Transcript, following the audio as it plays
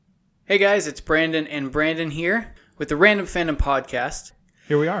Hey guys, it's Brandon and Brandon here with the Random Fandom Podcast.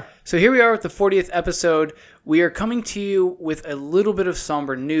 Here we are. So here we are with the 40th episode. We are coming to you with a little bit of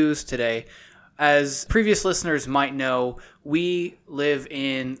somber news today. As previous listeners might know, we live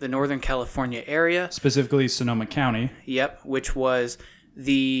in the Northern California area. Specifically Sonoma County. Yep, which was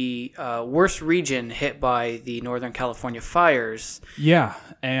the worst region hit by the Northern California fires. Yeah,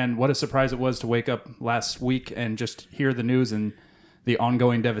 and what a surprise it was to wake up last week and just hear the news and the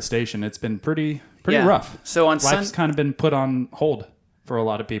ongoing devastation. It's been pretty rough. So on Life's kind of been put on hold for a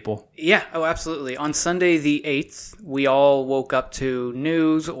lot of people. Yeah, absolutely. On Sunday the 8th, we all woke up to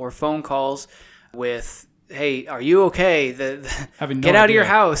news or phone calls with, "Hey, are you okay? Get out of your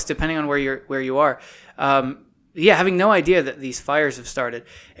house," depending on where you are. Having no idea that these fires have started.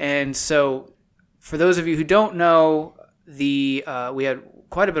 And so, for those of you who don't know, we had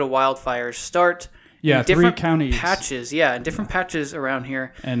quite a bit of wildfires start. Yeah, different 3 counties. Patches. Yeah, in different patches around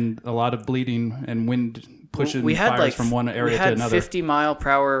here. And a lot of bleeding and wind pushing we had fires from one area to another. 50 mile per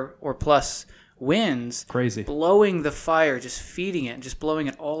hour or plus winds. Crazy. Blowing the fire, just feeding it, just blowing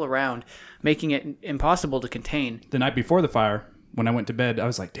it all around, making it impossible to contain. The night before the fire, when I went to bed, I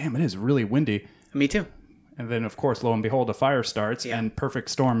was like, damn, it is really windy. Me too. And then, of course, lo and behold, a fire starts and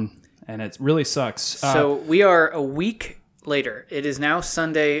perfect storm. And it really sucks. So we are a week later. It is now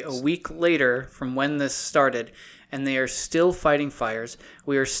Sunday, a week later from when this started, and they are still fighting fires.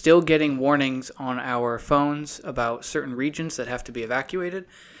 We are still getting warnings on our phones about certain regions that have to be evacuated.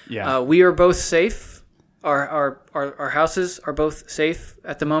 Yeah. We are both safe. Our houses are both safe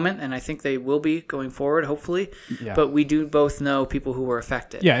at the moment, and I think they will be going forward, hopefully. Yeah. But we do both know people who were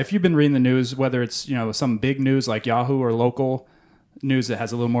affected. Yeah, if you've been reading the news, whether it's some big news like Yahoo or local news that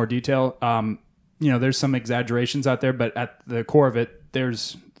has a little more detail, there's some exaggerations out there, but at the core of it,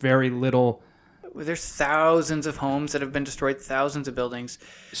 there's very little. There's thousands of homes that have been destroyed, thousands of buildings.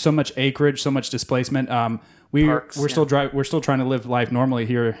 So much acreage, so much displacement. We're still trying to live life normally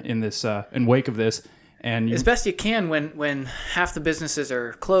here in this in wake of this, and as best you can when half the businesses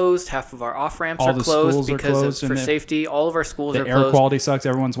are closed, half of our off ramps are closed because for safety. All of our schools are closed. The air quality sucks.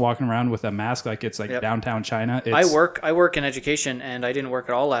 Everyone's walking around with a mask like it's downtown China. I work in education, and I didn't work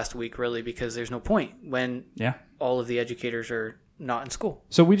at all last week really because there's no point when all of the educators are not in school.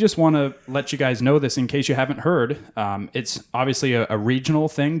 So we just want to let you guys know this in case you haven't heard. It's obviously a regional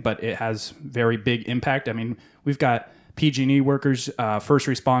thing, but it has very big impact. I mean, we've got PG&E workers, first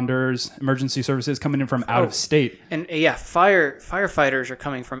responders, emergency services coming in from out of state. And firefighters are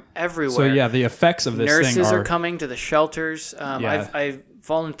coming from everywhere. So the effects of this Nurses are coming to the shelters. I've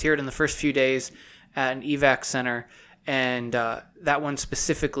volunteered in the first few days at an evac center, and that one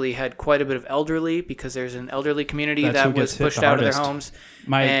specifically had quite a bit of elderly because there's an elderly community that was pushed out of their homes.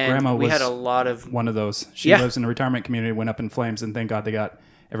 My grandma we had a lot of one of those. She lives in a retirement community, went up in flames, and thank God they got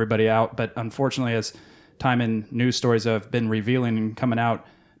everybody out. But unfortunately, as time and news stories have been revealing and coming out,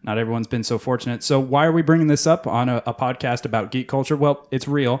 not everyone's been so fortunate. So why are we bringing this up on a podcast about geek culture? Well, it's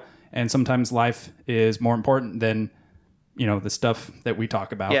real, and sometimes life is more important than the stuff that we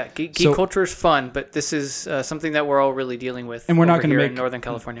talk about. Yeah, geek culture is fun, but this is something that we're all really dealing with. And we're not going to make in Northern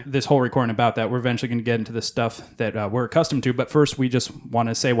California this whole recording about that. We're eventually going to get into the stuff that we're accustomed to. But first, we just want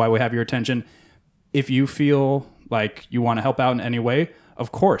to say why we have your attention. If you feel like you want to help out in any way,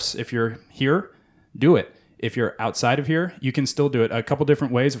 of course, if you're here, do it. If you're outside of here, you can still do it a couple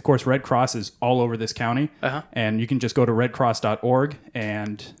different ways. Of course, Red Cross is all over this county, and you can just go to redcross.org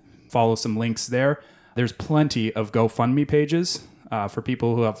and follow some links there. There's plenty of GoFundMe pages for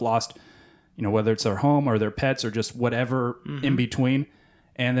people who have lost, whether it's their home or their pets or just whatever in between.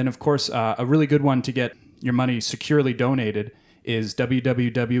 And then, of course, a really good one to get your money securely donated is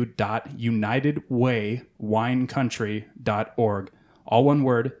www.unitedwaywinecountry.org. All one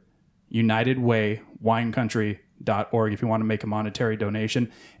word, unitedwaywinecountry.org if you want to make a monetary donation.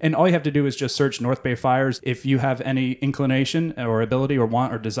 And all you have to do is just search North Bay Fires. If you have any inclination or ability or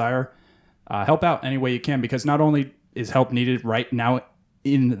want or desire, help out any way you can, because not only is help needed right now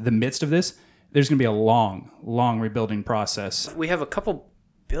in the midst of this, there's going to be a long, long rebuilding process. We have a couple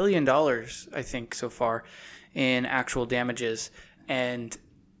 $1 billion, I think, so far in actual damages, and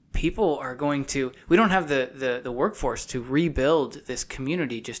people are going to... We don't have the workforce to rebuild this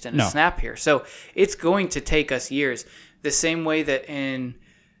community just in a snap here. So it's going to take us years. The same way that in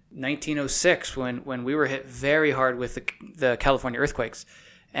 1906, when we were hit very hard with the California earthquakes,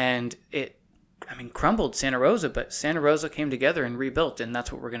 and it crumbled Santa Rosa, but Santa Rosa came together and rebuilt, and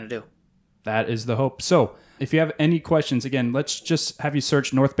that's what we're going to do. That is the hope. So if you have any questions, again, let's just have you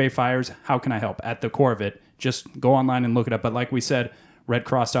search North Bay Fires. How can I help? At the core of it, just go online and look it up. But like we said,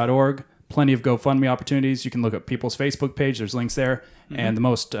 redcross.org, plenty of GoFundMe opportunities. You can look at people's Facebook page. There's links there. And the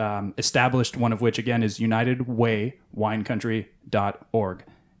most established one of which, again, is UnitedWayWineCountry.org.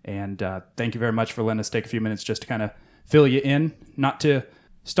 And thank you very much for letting us take a few minutes just to kind of fill you in. Not to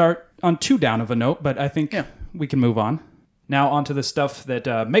start on too down of a note, but I think we can move on. Now on to the stuff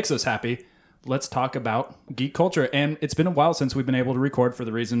that makes us happy. Let's talk about geek culture. And it's been a while since we've been able to record for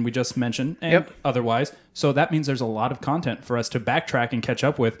the reason we just mentioned and otherwise. So that means there's a lot of content for us to backtrack and catch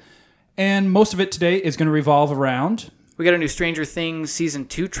up with. And most of it today is going to revolve around... We got a new Stranger Things Season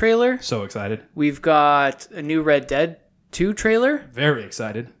 2 trailer. So excited. We've got a new Red Dead 2 trailer. Very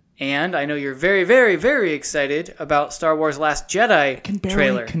excited. And I know you're very, very, very excited about Star Wars Last Jedi I can barely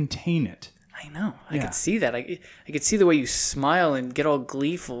trailer. contain it. I know. I could see that. I could see the way you smile and get all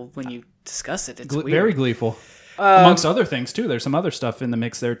gleeful when you discuss it. It's weird. Very gleeful. Amongst other things, too. There's some other stuff in the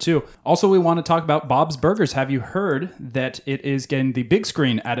mix there, too. Also, we want to talk about Bob's Burgers. Have you heard that it is getting the big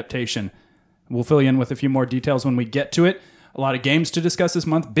screen adaptation? We'll fill you in with a few more details when we get to it. A lot of games to discuss this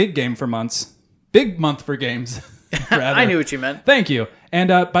month. Big game for months. Big month for games. I knew what you meant. Thank you. And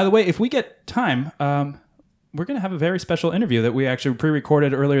by the way, if we get time, we're going to have a very special interview that we actually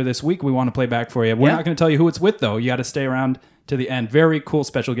pre-recorded earlier this week. We want to play back for you. We're not going to tell you who it's with, though. You got to stay around to the end. Very cool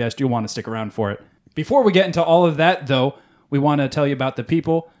special guest. You'll want to stick around for it. Before we get into all of that, though, we want to tell you about the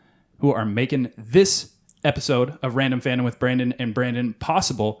people who are making this episode of Random Fandom with Brandon and Brandon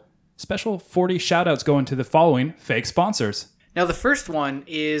possible. Special 40 shout-outs going to the following fake sponsors. Now, the first one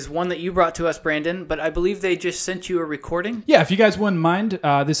is one that you brought to us, Brandon, but I believe they just sent you a recording. Yeah, if you guys wouldn't mind,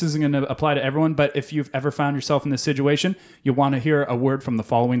 this isn't going to apply to everyone, but if you've ever found yourself in this situation, you'll want to hear a word from the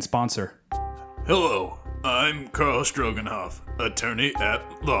following sponsor. Hello, I'm Carl Stroganoff, attorney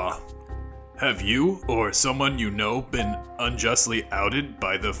at law. Have you or someone you know been unjustly outed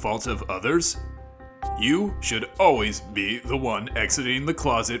by the fault of others? You should always be the one exiting the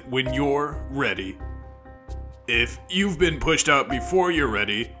closet when you're ready. If you've been pushed out before you're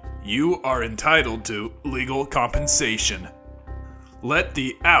ready, you are entitled to legal compensation. Let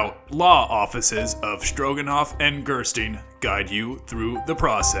the out law offices of Stroganoff and Gerstein guide you through the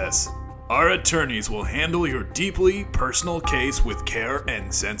process. Our attorneys will handle your deeply personal case with care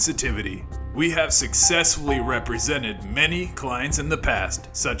and sensitivity. We have successfully represented many clients in the past,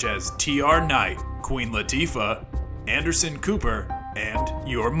 such as T.R. Knight, Queen Latifah, Anderson Cooper, and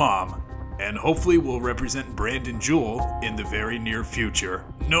your mom. And hopefully will represent Brandon Jewell in the very near future.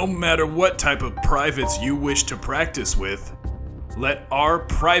 No matter what type of privates you wish to practice with, let our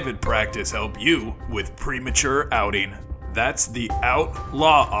private practice help you with premature outing. That's the Out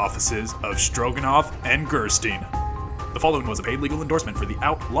Law Offices of Stroganoff and Gerstein. The following was a paid legal endorsement for the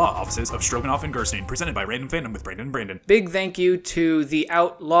Out Law Offices of Stroganoff and Gerstein, presented by Random Fandom with Brandon and Brandon. Big thank you to the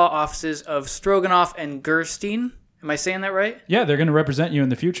Out Law Offices of Stroganoff and Gerstein. Am I saying that right? Yeah, they're going to represent you in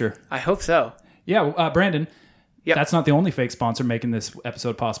the future. I hope so. Yeah, Brandon, Yep. That's not the only fake sponsor making this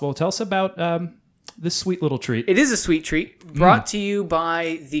episode possible. Tell us about this sweet little treat. It is a sweet treat brought to you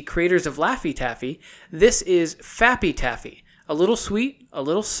by the creators of Laffy Taffy. This is Fappy Taffy. A little sweet, a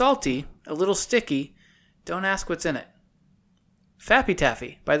little salty, a little sticky. Don't ask what's in it. Fappy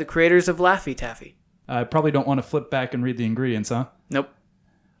Taffy by the creators of Laffy Taffy. I probably don't want to flip back and read the ingredients, huh? Nope.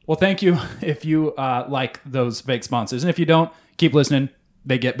 Well, thank you if you like those fake sponsors. And if you don't, keep listening.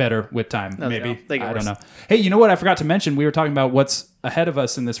 They get better with time, No, they maybe. don't. They get I worse. don't know. Hey, you know what I forgot to mention? We were talking about what's ahead of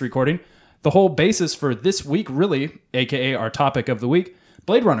us in this recording. The whole basis for this week, really, a.k.a. our topic of the week,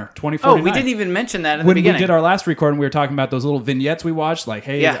 Blade Runner 2049. Oh, we didn't even mention that in the When beginning. we did our last recording, we were talking about those little vignettes we watched. Like,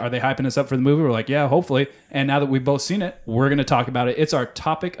 hey, Yeah. are they hyping us up for the movie? We're like, yeah, hopefully. And now that we've both seen it, we're going to talk about it. It's our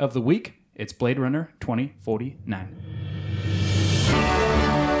topic of the week. It's Blade Runner 2049.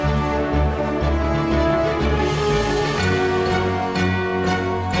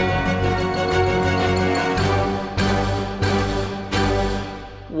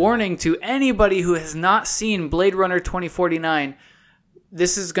 Warning to anybody who has not seen Blade Runner 2049,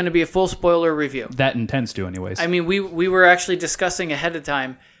 this is going to be a full spoiler review. That intends to, anyways. I mean, we were actually discussing ahead of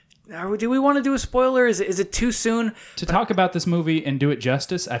time. Do we want to do a spoiler? Is it too soon? To talk about this movie and do it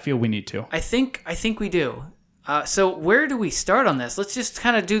justice, I feel we need to. I think we do. So where do we start on this? Let's just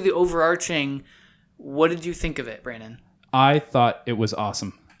kind of do the overarching. What did you think of it, Brandon? I thought it was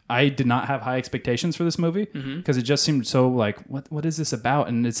awesome. I did not have high expectations for this movie because it just seemed so like, what is this about?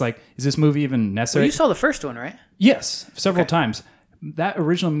 And it's like, is this movie even necessary? Well, you saw the first one, right? Yes, several times. That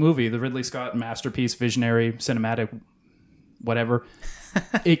original movie, the Ridley Scott masterpiece, visionary, cinematic, whatever,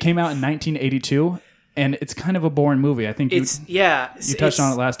 it came out in 1982. and it's kind of a boring movie. I think you touched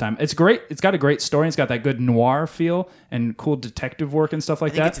on it last time. It's great. It's got a great story. It's got that good noir feel and cool detective work and stuff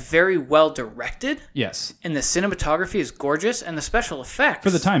like that. It's very well directed. Yes. And the cinematography is gorgeous, and the special effects for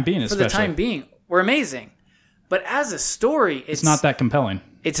the time being, were amazing. But as a story, it's not that compelling.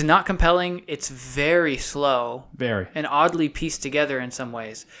 It's not compelling. It's very slow. Very. And oddly pieced together in some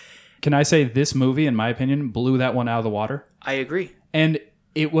ways. Can I say this movie, in my opinion, blew that one out of the water? I agree. And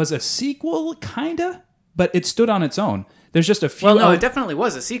it was a sequel, kinda, but it stood on its own. There's just a few. Well, no, it definitely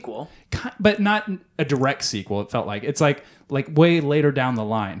was a sequel, but not a direct sequel. It felt like it's like way later down the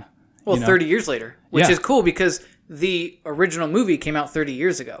line. Well, 30 years later, which is cool because the original movie came out 30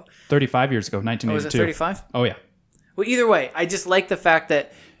 years ago. 35 years ago, 1982. Oh, was it 35? Oh yeah. Well, either way, I just like the fact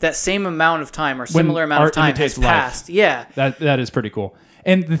that that same amount of time or similar amount of time has passed. Yeah, that is pretty cool.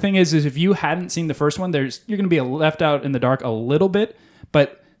 And the thing is if you hadn't seen the first one, you're going to be left out in the dark a little bit.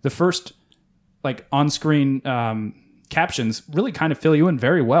 But the first, like, on-screen captions really kind of fill you in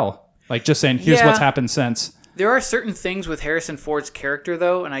very well. Like, just saying, here's what's happened since. There are certain things with Harrison Ford's character,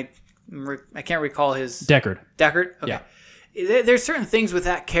 though, and I can't recall his... Deckard? Okay. Yeah. There's certain things with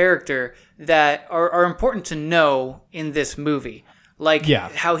that character that are important to know in this movie. Like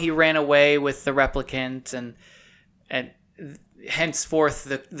how he ran away with the replicant and henceforth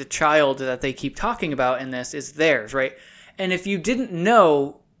the child that they keep talking about in this is theirs, right? And if you didn't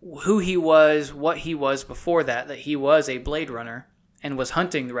know who he was, what he was before that he was a Blade Runner and was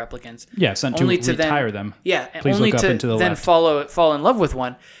hunting the replicants. Yeah, sent to retire them. Yeah, please only look up to into the then left. fall in love with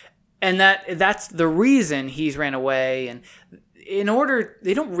one. And that's the reason he's ran away. And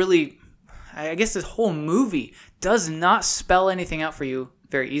they don't really, I guess this whole movie does not spell anything out for you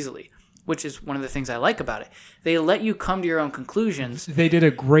very easily, which is one of the things I like about it. They let you come to your own conclusions. They did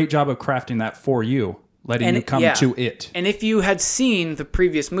a great job of crafting that for you, letting you come to it. And if you had seen the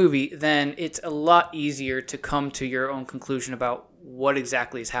previous movie, then it's a lot easier to come to your own conclusion about what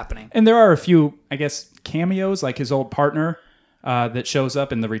exactly is happening. And there are a few, I guess, cameos, like his old partner that shows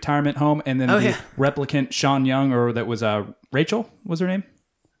up in the retirement home, and then replicant Sean Young, or that was Rachel, was her name?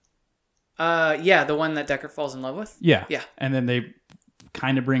 The one that Deckard falls in love with? Yeah. Yeah. And then they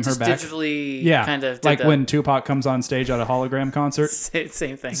kind of bring her back. Digitally kind of... like when Tupac comes on stage at a hologram concert.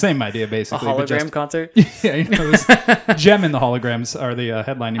 Same thing. Same idea, basically. A hologram concert? Yeah, Jem and the Holograms are the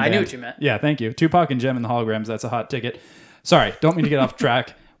headlining band. I knew what you meant. Yeah, thank you. Tupac and Jem and the Holograms, that's a hot ticket. Sorry, don't mean to get off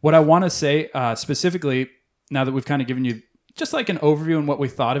track. What I want to say specifically, now that we've kind of given you just like an overview and what we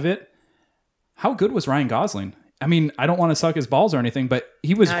thought of it, how good was Ryan Gosling? I mean, I don't want to suck his balls or anything, but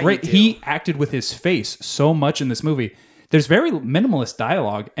he was great. He acted with his face so much in this movie. There's very minimalist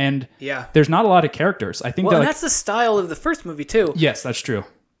dialogue, and there's not a lot of characters. I think and that's the style of the first movie, too. Yes, that's true.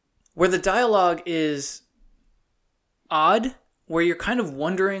 Where the dialogue is odd, where you're kind of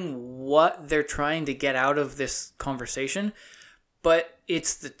wondering what they're trying to get out of this conversation, but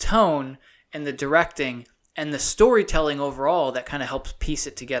it's the tone and the directing and the storytelling overall that kind of helps piece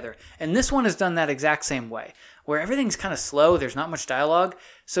it together. And this one has done that exact same way, where everything's kind of slow, there's not much dialogue,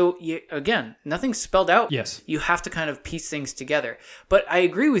 so again, nothing's spelled out. Yes. You have to kind of piece things together. But I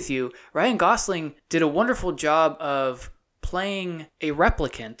agree with you, Ryan Gosling did a wonderful job of playing a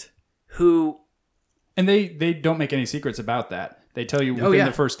replicant who... And they don't make any secrets about that. They tell you within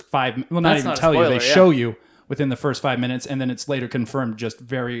the first 5... Well, not even tell you, they show you within the first 5 minutes, and then it's later confirmed just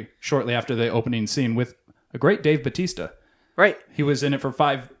very shortly after the opening scene with a great Dave Bautista. Right. He was in it for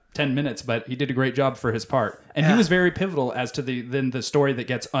 5-10 minutes, but he did a great job for his part. And he was very pivotal as to the story that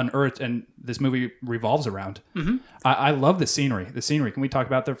gets unearthed and this movie revolves around. Mm-hmm. I love the scenery. The scenery. Can we talk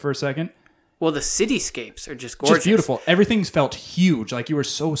about that for a second? Well, the cityscapes are just gorgeous. Just beautiful. Everything's felt huge, like you were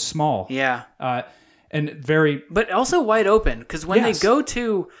so small. Yeah. And very... But also wide open, because when they go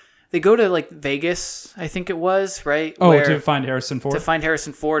to like Vegas, I think it was, right? To find Harrison Ford? To find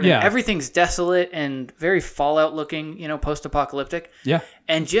Harrison Ford. And everything's desolate and very Fallout looking, post-apocalyptic. Yeah.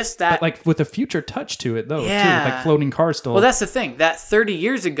 And just that... But like with a future touch to it, though, too. Like floating cars still... Well, that's the thing. That 30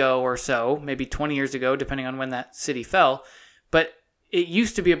 years ago or so, maybe 20 years ago, depending on when that city fell, but it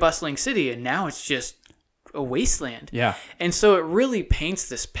used to be a bustling city, and now it's just a wasteland. Yeah. And so it really paints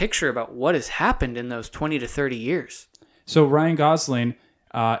this picture about what has happened in those 20 to 30 years. So Ryan Gosling...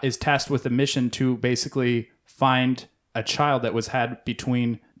 is tasked with a mission to basically find a child that was had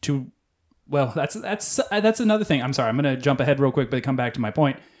between two. Well, that's another thing. I'm sorry, I'm going to jump ahead real quick, but come back to my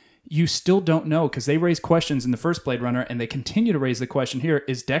point. You still don't know, because they raised questions in the first Blade Runner, and they continue to raise the question here: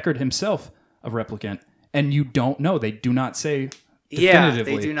 is Deckard himself a replicant? And you don't know. They do not say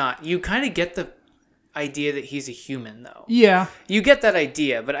definitively. Yeah, they do not. You kind of get the idea that he's a human, though. Yeah, you get that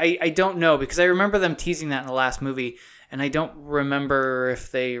idea, but I don't know, because I remember them teasing that in the last movie. And I don't remember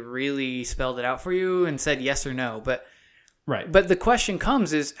if they really spelled it out for you and said yes or no. But the question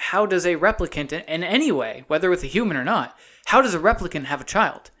comes is, how does a replicant in any way, whether with a human or not, how does a replicant have a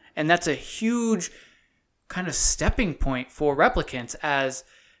child? And that's a huge kind of stepping point for replicants, as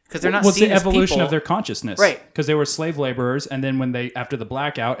because they're not seen the as evolution people. of their consciousness, Right? Because they were slave laborers, and then when they after the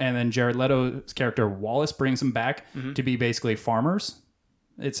blackout, and then Jared Leto's character Wallace brings them back to be basically farmers.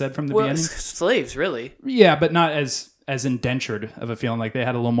 It said from the beginning, slaves, really. Yeah, but not as indentured of a feeling. Like they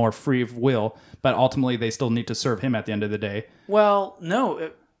had a little more free of will, but ultimately they still need to serve him at the end of the day. Well,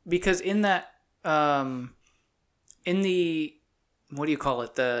 no, because in that, in the, what do you call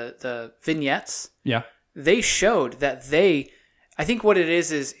it? The vignettes. Yeah. They showed that I think what it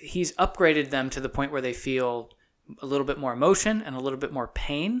is he's upgraded them to the point where they feel a little bit more emotion and a little bit more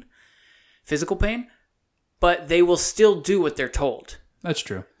pain, physical pain, but they will still do what they're told. That's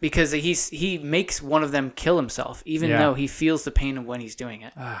true. Because he makes one of them kill himself, even though he feels the pain of when he's doing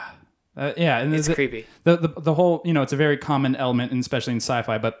it. Yeah, and it's creepy. The whole, it's a very common element, and especially in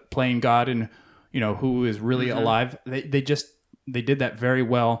sci-fi, but playing God and, who is really alive, they did that very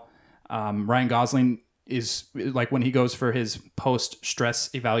well. Ryan Gosling is like when he goes for his post-stress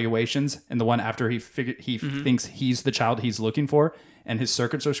evaluations, and the one after he thinks he's the child he's looking for, and his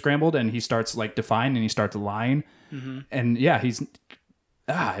circuits are scrambled, and he starts like defying, and he starts lying, and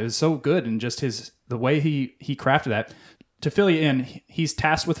it was so good, and just the way he crafted that. To fill you in, he's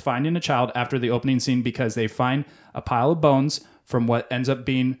tasked with finding a child after the opening scene because they find a pile of bones from what ends up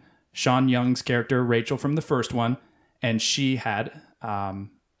being Sean Young's character Rachel from the first one, and she had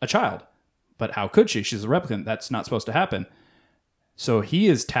a child. But how could she? She's a replicant. That's not supposed to happen. So he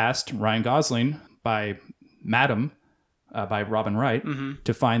is tasked, Ryan Gosling, by Madam, by Robin Wright,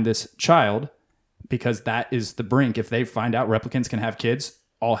 to find this child, because that is the brink. If they find out replicants can have kids,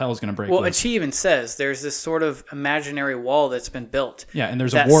 all hell is going to break loose. And she even says there's this sort of imaginary wall that's been built. Yeah, and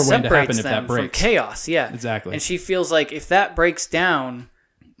there's a war waiting to happen if that breaks. From chaos, yeah. Exactly. And she feels like if that breaks down,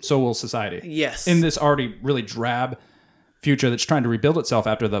 so will society. Yes. In this already really drab future that's trying to rebuild itself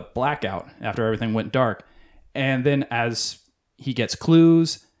after the blackout, after everything went dark. And then as he gets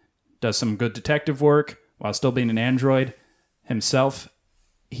clues, does some good detective work while still being an android himself,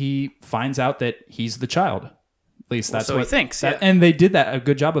 he finds out that he's the child. At least that's so what he thinks. And they did that a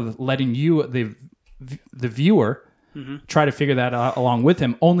good job of letting you, the viewer, try to figure that out along with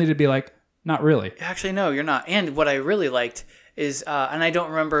him, only to be like, not really. Actually, no, you're not. And what I really liked is, and I don't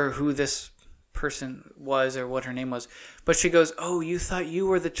remember who this person was or what her name was, but she goes, "Oh, you thought you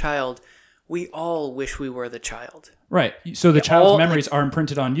were the child. We all wish we were the child." Right. So the child's memories are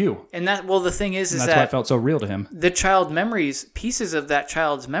imprinted on you. And the thing is that's why it felt so real to him. The child memories, pieces of that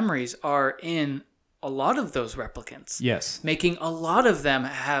child's memories are in a lot of those replicants. Yes. Making a lot of them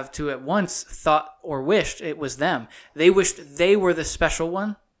have to at once thought or wished it was them. They wished they were the special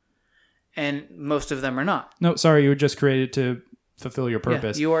one, and most of them are not. No, sorry, you were just created to fulfill your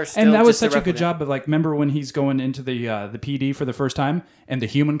purpose. Yeah, you are still and that was just such a good job of like, remember when he's going into the PD for the first time, and the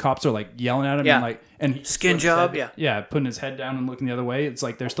human cops are like yelling at him and he skin job, putting his head down and looking the other way. It's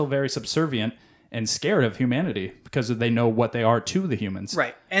like they're still very subservient and scared of humanity because they know what they are to the humans.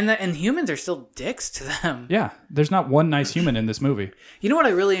 Right. And humans are still dicks to them. Yeah. There's not one nice human in this movie. You know what I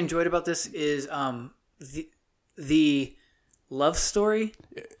really enjoyed about this is the love story.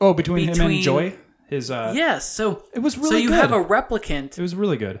 Oh, between him and Joy? Yes. So it was really good. So you have a replicant. It was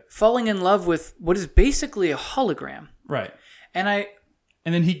really good. Falling in love with what is basically a hologram. Right.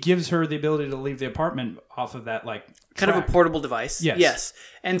 And then he gives her the ability to leave the apartment off of that, like, kind of a portable device. Yes. Yes.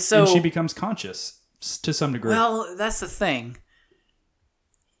 And she becomes conscious to some degree. Well, that's the thing.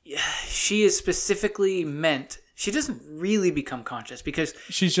 She is specifically meant. She doesn't really become conscious because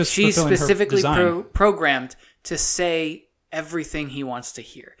she's specifically programmed to say everything he wants to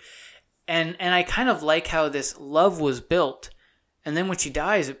hear. And I kind of like how this love was built. And then when she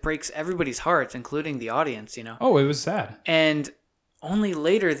dies, it breaks everybody's hearts, including the audience, Oh, it was sad. And only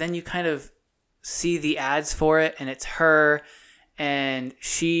later, then you kind of see the ads for it, and it's her, and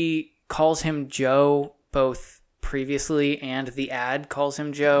she calls him Joe, both previously and the ad calls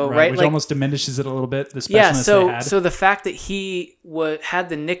him Joe, right? Which almost diminishes it a little bit, the specialness they had. So the fact that he had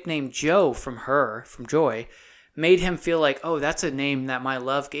the nickname Joe from Joy, made him feel like, oh, that's a name that my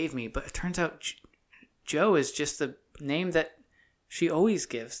love gave me. But it turns out Joe is just the name that she always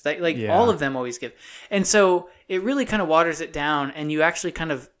gives. All of them always give. And so it really kind of waters it down, and you actually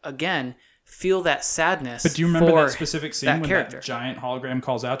kind of, again, feel that sadness. But do you remember that specific scene when character. That giant hologram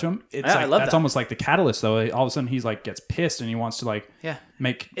calls out to him? I love that's that. Almost like the catalyst, though. All of a sudden, he's like gets pissed and he wants to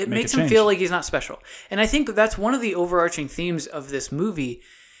make it makes a change. him feel like he's not special. And I think that's one of the overarching themes of this movie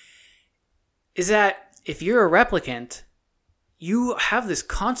is that if you're a replicant, you have this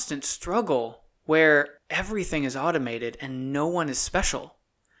constant struggle where everything is automated and no one is special.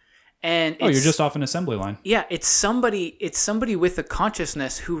 And you're just off an assembly line. Yeah, it's somebody with a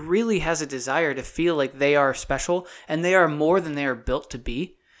consciousness who really has a desire to feel like they are special and they are more than they are built to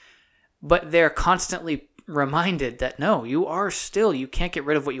be. But they're constantly reminded that no, you can't get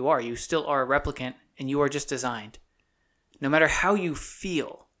rid of what you are. You still are a replicant and you are just designed. No matter how you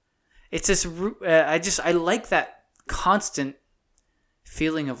feel. It's this, I like that constant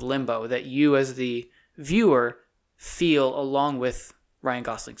feeling of limbo that you as the viewer feel along with Ryan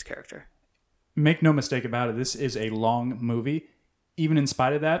Gosling's character. Make no mistake about it, this is a long movie. Even in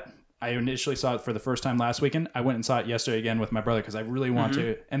spite of that, I initially saw it for the first time last weekend. I went and saw it yesterday again with my brother because I really want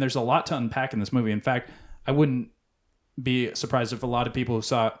to. And there's a lot to unpack in this movie. In fact, I wouldn't be surprised if a lot of people who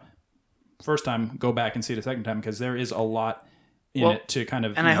saw it first time go back and see it a second time because there is a lot in it to kind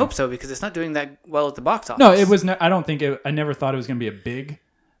of... And I hope so because it's not doing that well at the box office. No, it was... I don't think... I never thought it was going to be a big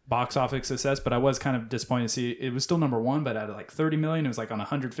box office success, but I was kind of disappointed to see it was still number one, but at like 30 million, it was like on a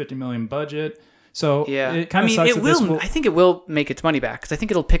 150 million budget. So yeah, it kind of sucks. I think it will make its money back because I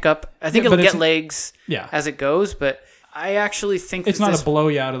think it'll pick up. I think it'll get legs as it goes. But I actually think it's not a blow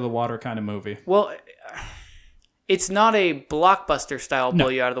you out of the water kind of movie. Well, it's not a blockbuster style blow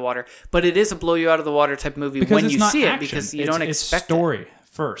you out of the water, but it is a blow you out of the water type movie because when you see action. It because you don't expect it's story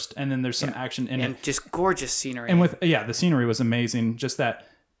first, and then there's some action in it, and just gorgeous scenery. And the scenery was amazing. Just that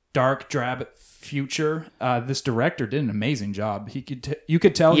dark, drab future. This director did an amazing job. You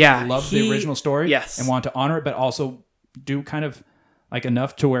could tell he loved the original story and wanted to honor it, but also do kind of like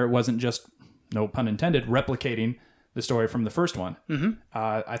enough to where it wasn't just, no pun intended, replicating the story from the first one. Mm-hmm.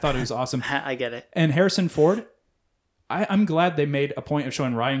 I thought it was awesome. I get it. And Harrison Ford, I'm glad they made a point of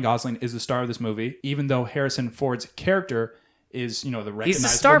showing Ryan Gosling is the star of this movie, even though Harrison Ford's character is, the recognizable. He's the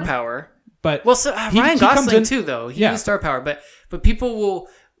star power. But Ryan Gosling too, though. He's the star power. But people will...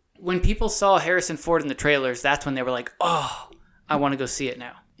 When people saw Harrison Ford in the trailers, that's when they were like, oh, I want to go see it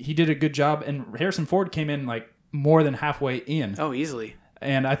now. He did a good job, and Harrison Ford came in like more than halfway in. Oh, easily.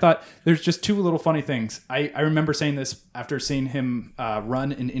 And I thought there's just two little funny things. I remember saying this after seeing him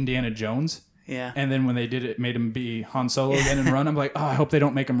run in Indiana Jones. Yeah. And then when they did it, made him be Han Solo again and run. I'm like, oh, I hope they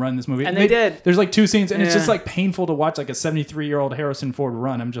don't make him run this movie. And they did. There's like two scenes, and it's just like painful to watch like a 73-year-old Harrison Ford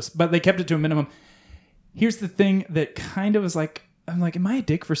run. But they kept it to a minimum. Here's the thing that kind of is like, I'm like, am I a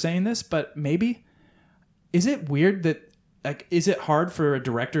dick for saying this? But maybe. Is it weird that, like, is it hard for a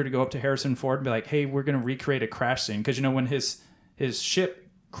director to go up to Harrison Ford and be like, hey, we're going to recreate a crash scene? Because, when his ship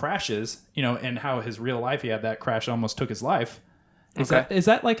crashes, and how his real life, he had that crash almost took his life. Is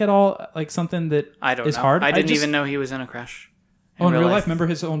that like at all like something that I don't is know. hard? I didn't even know he was in a crash. In real life? Remember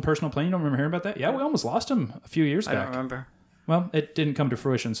his own personal plane? You don't remember hearing about that? Yeah, we almost lost him a few years back. I don't remember. Well, it didn't come to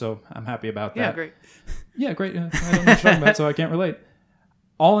fruition, so I'm happy about that. Yeah, great. Yeah, great. I don't know what you're talking about, so I can't relate.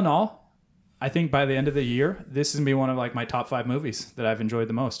 All in all, I think by the end of the year, this is going to be one of like my top 5 movies that I've enjoyed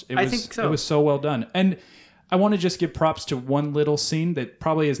the most. I think so. It was so well done. And I want to just give props to one little scene that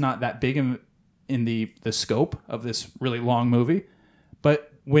probably is not that big in the scope of this really long movie.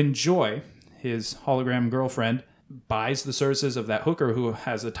 But when Joy, his hologram girlfriend, buys the services of that hooker who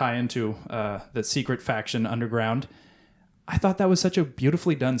has a tie into the secret faction underground, I thought that was such a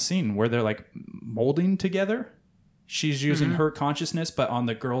beautifully done scene where they're like molding together. She's using her consciousness, but on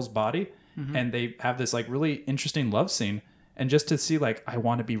the girl's body. Mm-hmm. And they have this like really interesting love scene. And just to see like, I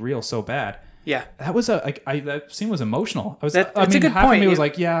want to be real so bad. Yeah. That was that scene was emotional. That's a good half point. of me was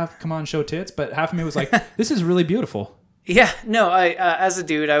like, yeah, come on, show tits. But half of me was like, this is really beautiful. Yeah. No, I as a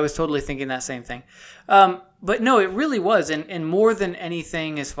dude, I was totally thinking that same thing. But no, it really was. And more than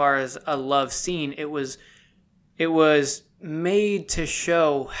anything, as far as a love scene, it was made to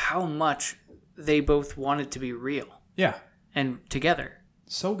show how much they both wanted to be real. Yeah. And together.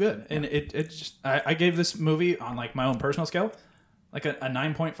 So good. And it just, I gave this movie on like my own personal scale, like a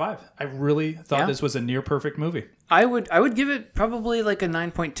 9.5. I really thought this was a near perfect movie. I would give it probably like a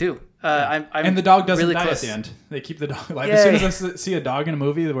 9.2. I'm and the dog doesn't really die close. at the end. They keep the dog alive. As soon as I see a dog in a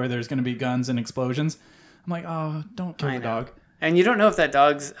movie where there's going to be guns and explosions, I'm like, oh, don't kill the dog. And you don't know if that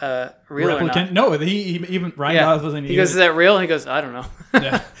dog's real replicant? or not. No, he even Ryan Gosling. He goes, is that real? And he goes, I don't know.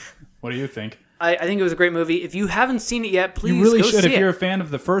 Yeah. What do you think? I think it was a great movie. If you haven't seen it yet, please you really go should. see If it. you're a fan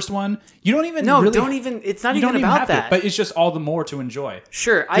of the first one, you don't even. It's not even about that. But it's just all the more to enjoy.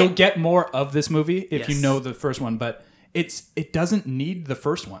 Sure, you'll get more of this movie if you know the first one. But it doesn't need the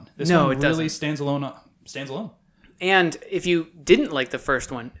first one. This one really stands alone. And if you didn't like the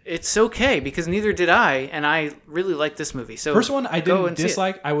first one, it's okay because neither did I, and I really like this movie. So first one I didn't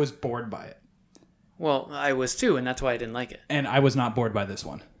dislike. I was bored by it. Well, I was too, and that's why I didn't like it. And I was not bored by this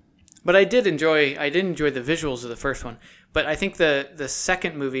one. But I did enjoy the visuals of the first one. But I think the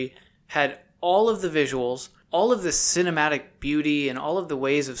second movie had all of the visuals, all of the cinematic beauty, and all of the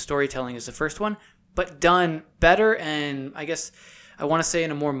ways of storytelling as the first one, but done better, and I guess I want to say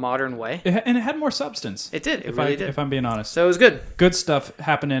in a more modern way. And it had more substance. It did. It really did. If I'm being honest. So it was good. Good stuff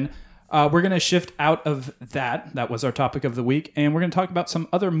happening. We're going to shift out of that. That was our topic of the week. And we're going to talk about some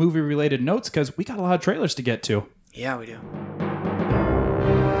other movie-related notes because we got a lot of trailers to get to. Yeah, we do.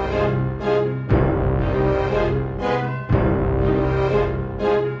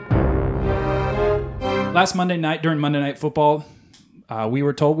 Last Monday night during Monday Night Football, we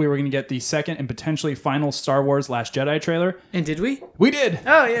were told we were going to get the second and potentially final Star Wars Last Jedi trailer. And did we? We did.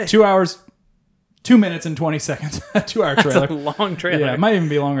 Oh, yeah. 2 hours, 2 minutes and 20 seconds. A 2-hour trailer. That's a long trailer. Yeah, it might even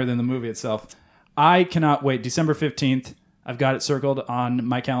be longer than the movie itself. I cannot wait. December 15th. I've got it circled on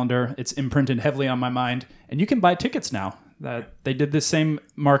my calendar. It's imprinted heavily on my mind. And you can buy tickets now. They did this same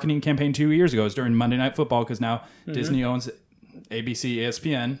marketing campaign 2 years ago. It was during Monday Night Football because now Disney owns ABC,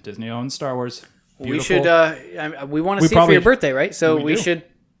 ESPN. Disney owns Star Wars. Beautiful. We should. We want to see it for your birthday, right? So we should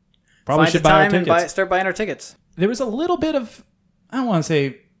probably find should a buy our time and tickets. start buying our tickets. There was a little bit of, I don't want to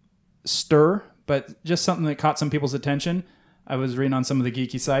say stir, but just something that caught some people's attention. I was reading on some of the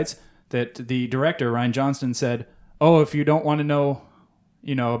geeky sites that the director, Rian Johnston, said, "Oh, if you don't want to know,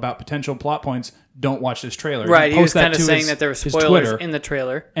 about potential plot points, don't watch this trailer." Right, he was posted kind of saying that there were spoilers in the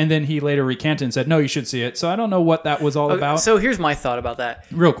trailer. And then he later recanted and said, "No, you should see it." So I don't know what that was all about. So here's my thought about that.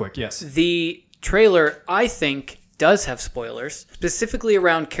 Real quick, yes. The trailer, I think, does have spoilers, specifically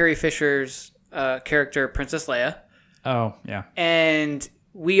around Carrie Fisher's character, Princess Leia. Oh, yeah. And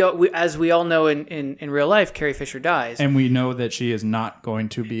we as we all know in real life, Carrie Fisher dies. And we know that she is not going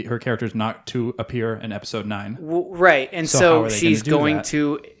to be, her character is not to appear in episode 9. Right. And So how so are they she's gonna do going that?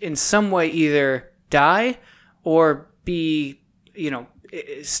 to, in some way, either die or be, the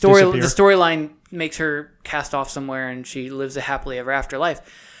Disappear. storyline makes her cast off somewhere and she lives a happily ever after life.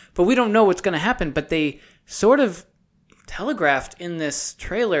 But we don't know what's going to happen. But they sort of telegraphed in this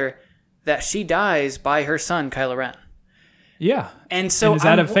trailer that she dies by her son, Kylo Ren. Yeah. And so is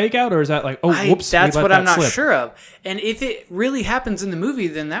that a fake out or is that like, oh, whoops, that's we let what that I'm not slip? sure of. And if it really happens in the movie,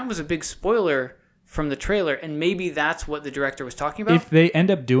 then that was a big spoiler from the trailer. And maybe that's what the director was talking about. If they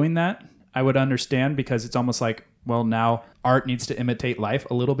end up doing that, I would understand because it's almost like, well, now art needs to imitate life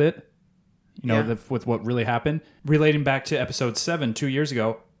a little bit, with what really happened. Relating back to episode 7 2 years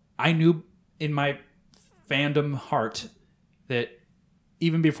ago, I knew in my fandom heart that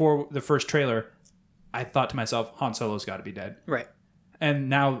even before the first trailer, I thought to myself, Han Solo's got to be dead. Right. And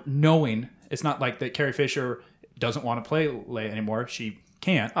now knowing, it's not like that Carrie Fisher doesn't want to play Leia anymore. She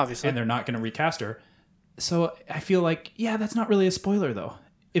can't. Obviously. And they're not going to recast her. So I feel like, yeah, that's not really a spoiler, though.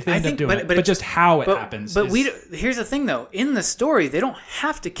 If they end up doing it. But just how it happens. But here's the thing, though. In the story, they don't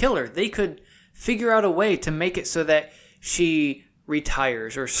have to kill her. They could figure out a way to make it so that she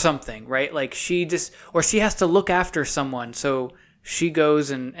retires or something, right? Like she has to look after someone, so she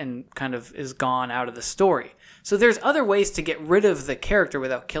goes and kind of is gone out of the story. So there's other ways to get rid of the character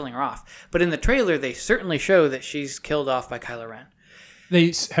without killing her off. But in the trailer, they certainly show that she's killed off by Kylo Ren.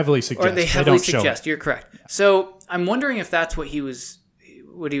 They heavily suggest. Or they heavily don't show suggest. it. You're correct. So I'm wondering if that's what he was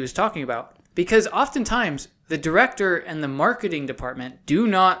talking about. Because oftentimes, the director and the marketing department do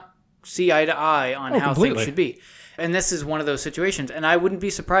not see eye to eye on how completely. things should be. And this is one of those situations. And I wouldn't be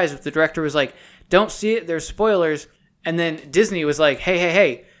surprised if the director was like, don't see it, there's spoilers. And then Disney was like,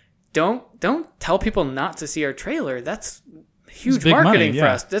 hey, don't tell people not to see our trailer. That's huge marketing for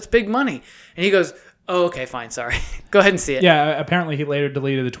us. That's big money. And he goes, oh, okay, fine, sorry. Go ahead and see it. Yeah, apparently he later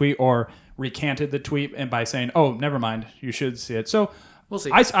deleted the tweet or recanted the tweet and by saying, oh, never mind, you should see it. So we'll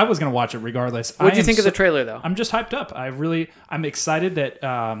see. I was going to watch it regardless. What do you think of the trailer, though? I'm just hyped up. I'm excited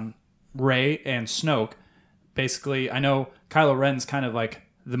that Rey and Snoke, basically, I know Kylo Ren's kind of like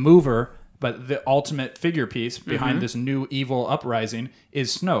the mover, but the ultimate figure piece behind this new evil uprising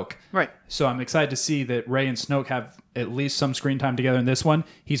is Snoke. Right. So I'm excited to see that Rey and Snoke have at least some screen time together in this one.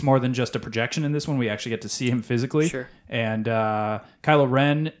 He's more than just a projection in this one. We actually get to see him physically. Sure. And Kylo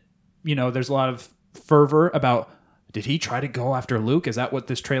Ren, there's a lot of fervor about, did he try to go after Luke? Is that what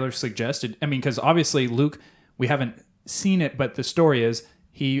this trailer suggested? I mean, because obviously Luke, we haven't seen it, but the story is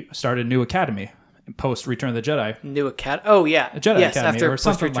he started a new academy post Return of the Jedi. New Academy? Oh, yeah. A Jedi yes, Academy after or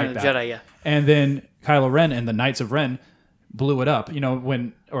something Return like of that. the Jedi, yeah. And then Kylo Ren and the Knights of Ren blew it up,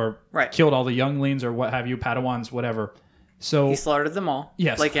 Right. killed all the younglings or what have you, Padawans, whatever. So He slaughtered them all.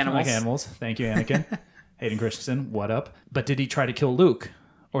 yes, Like animals. Thank you, Anakin. Hayden Christensen, what up? But did he try to kill Luke?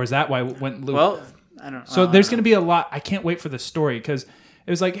 Or is that why when Luke... Well, I don't know. So there's going to be a lot. I can't wait for the story because it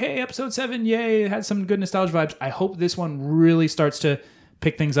was like, hey, episode 7, yay, it had some good nostalgia vibes. I hope this one really starts to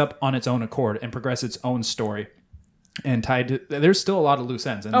pick things up on its own accord and progress its own story. And tied to, there's still a lot of loose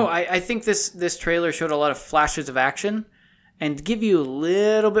ends. And I think this trailer showed a lot of flashes of action and give you a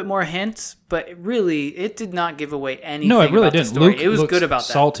little bit more hints, but it did not give away anything. No, it really about the didn't. story. Luke it was looks good about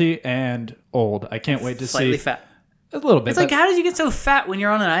that. salty and old. I can't wait to Slightly see. fat. A little bit. It's like, how did you get so fat when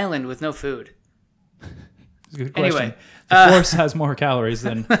you're on an island with no food? Good question. Anyway, the Force has more calories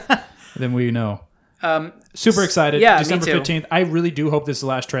than we know. Super excited. yeah, me December too. 15th. I really do hope this is the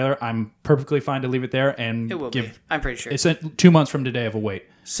last trailer. I'm perfectly fine to leave it there and It will be. I'm pretty sure. It's 2 months from today of a wait.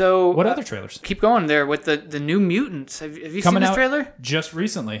 So What other trailers? keep going there with the New Mutants. Have you seen Coming this out trailer? just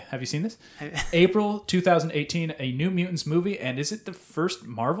recently. Have you seen this? April 2018, a New Mutants movie, and is it the first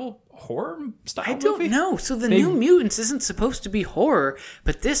Marvel horror style I don't movie? know. So the New Mutants isn't supposed to be horror,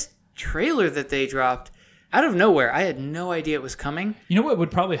 but this trailer that they dropped out of nowhere, I had no idea it was coming. You know what would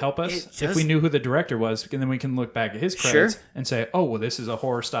probably help us It if just- we knew who the director was, and then we can look back at his credits and say, "Oh, well, this is a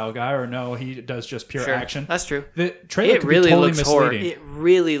horror style guy," or "No, he does just pure Sure, action." that's true. The trailer It could really be totally looks misleading. horror. It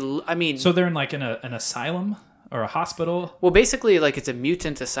really. I mean, So they're in like an asylum or a hospital. well, basically, like it's a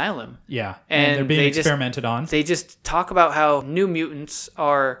mutant asylum. Yeah, And they're being they just- experimented on. They just talk about how new mutants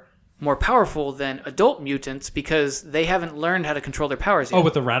are more powerful than adult mutants because they haven't learned how to control their powers yet. Oh,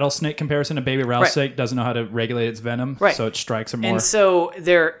 with the rattlesnake comparison, a baby rattlesnake doesn't know how to regulate its venom, Right. so it strikes them more. And so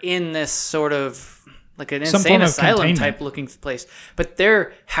they're in this sort of like an Some insane form of asylum containment. type looking place. But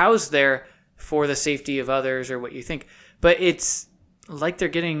they're housed there for the safety of others or what you think. But it's like they're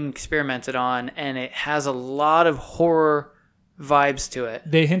getting experimented on and it has a lot of horror vibes to it.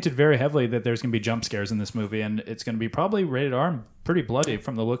 They hinted very heavily that there's going to be jump scares in this movie, and it's going to be probably rated R and pretty bloody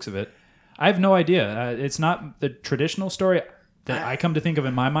from the looks of it. I have no idea. It's not the traditional story that I come to think of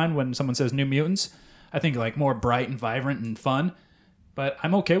in my mind when someone says New Mutants. I think like more bright and vibrant and fun. But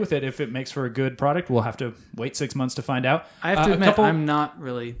I'm okay with it if it makes for a good product. We'll have to wait 6 months to find out. I have to admit, I'm not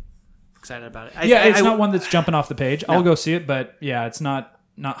really excited about it. It's not one that's jumping off the page. I'll go see it, but yeah, it's not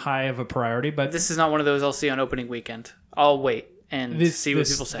high of a priority. But This is not one of those I'll see on opening weekend. I'll wait and see what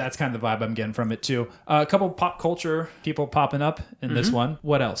people say. That's kind of the vibe I'm getting from it too. A couple pop culture people popping up in this one.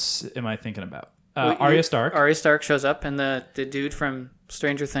 What else am I thinking about? Arya Stark. Arya Stark shows up, and the dude from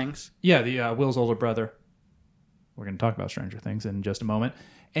Stranger Things. Yeah, the Will's older brother. We're going to talk about Stranger Things in just a moment.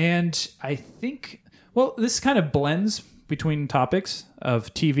 And I think, well, this kind of blends between topics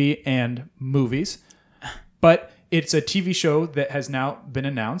of TV and movies. But it's a TV show that has now been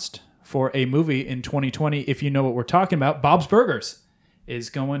announced for a movie in 2020. If you know what we're talking about, Bob's Burgers is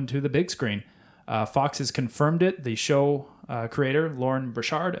going to the big screen. Fox has confirmed it. The show creator, Lauren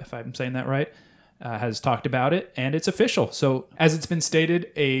Burchard, if I'm saying that right, has talked about it, and it's official. So, as it's been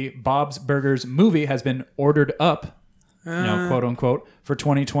stated, a Bob's Burgers movie has been ordered up, quote unquote, for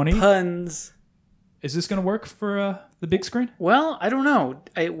 2020. Puns. Is this going to work for the big screen? Well, I don't know.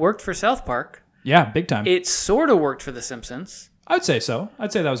 It worked for South Park. Yeah, big time. It sort of worked for The Simpsons. I would say so.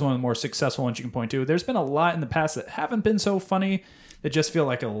 I'd say that was one of the more successful ones you can point to. There's been a lot in the past that haven't been so funny that just feel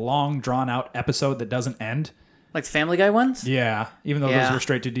like a long, drawn-out episode that doesn't end. Like the Family Guy ones? Yeah, even though Yeah. those were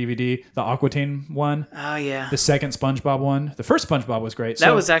straight to DVD. The Aquatine one, Oh, yeah. the second SpongeBob one. The first SpongeBob was great.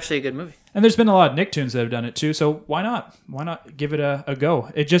 That was actually a good movie. And there's been a lot of Nicktoons that have done it too, so why not? Why not give it a go?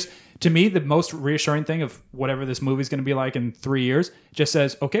 It just, to me, the most reassuring thing of whatever this movie's going to be like in 3 years just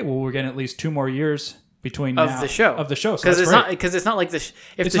says, okay, well, we're getting at least 2 more years between Of now, the show. Of the show. So Because that's it's not like the if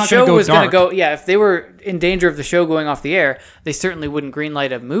It's the not show gonna go was going to dark. go, yeah, if they were in danger of the show going off the air, they certainly wouldn't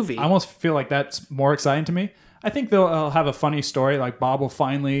greenlight a movie. I almost feel like that's more exciting to me. I think they'll have a funny story, like Bob will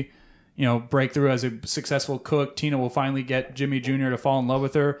finally, break through as a successful cook. Tina will finally get Jimmy Jr. to fall in love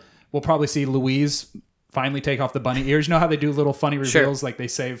with her. We'll probably see Louise finally take off the bunny ears. You know how they do little funny reveals like they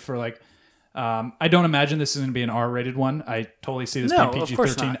save for like... I don't imagine this is going to be an R-rated one. I totally see this No, being of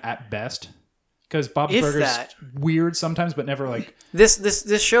course PG-13 not. at best. Because Bob's If Burgers that- weird sometimes, but never like...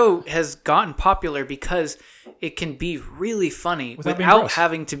 This show has gotten popular because it can be really funny Without being without gross.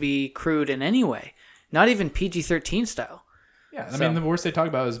 having to be crude in any way. Not even PG-13 style. Yeah, I mean, the worst they talk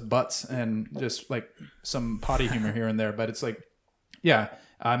about is butts and just like some potty humor here and there. But it's like, yeah,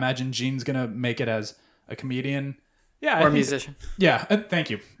 I imagine Gene's going to make it as a comedian. Yeah, Or a musician. Yeah, thank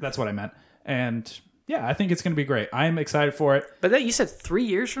you. That's what I meant. And yeah, I think it's going to be great. I'm excited for it But that you said 3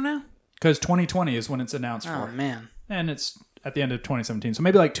 years from now? because 2020 is when it's announced Oh, for. man. And it's at the end of 2017. So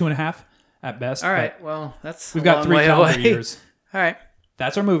maybe like 2.5 at best. All but right, well, that's We've a got long 3 way calendar away. years. All right.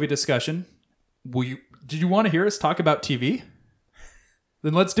 That's our movie discussion. Did you want to hear us talk about TV?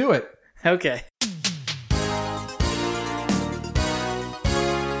 Then let's do it. Okay.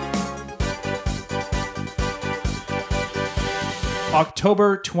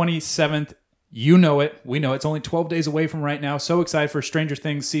 October 27th You know it. We know it's only 12 days away from right now. So excited for Stranger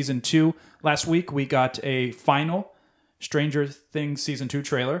Things Season 2. Last week, we got a final Stranger Things Season 2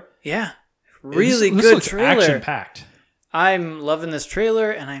 trailer. Yeah. Really This good looks trailer. action-packed. I'm loving this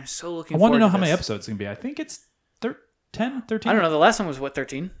trailer, and I'm so looking I forward want to know to how many this. episodes it's going to be. I think it's 10, 13? I don't know. The last one was,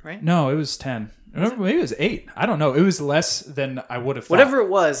 13, right? No, it was 10. Maybe it was 8. I don't know. It was less than I would have thought. Whatever it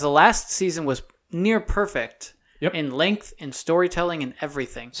was, the last season was near perfect Yep. in length, in storytelling, and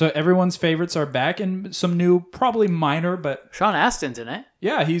everything. So everyone's favorites are back, and some new, probably minor, but Sean Astin's in it.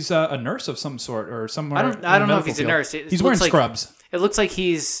 yeah, he's a nurse of some sort or somewhere. I don't know if he's a nurse. It He's wearing looks like- scrubs. It looks like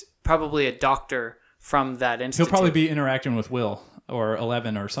he's probably a doctor from that institute. He'll probably be interacting with Will or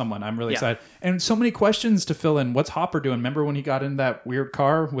 11 or someone. I'm really Yeah. excited. And so many questions to fill in. What's Hopper doing? Remember when he got in that weird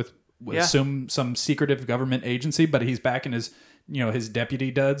car with Yeah. some secretive government agency, but he's back in his his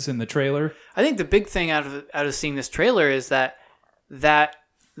deputy duds in the trailer. I think the big thing out of seeing this trailer is that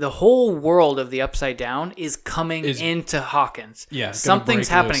the whole world of the Upside Down is coming into Hawkins. Yeah, it's gonna something's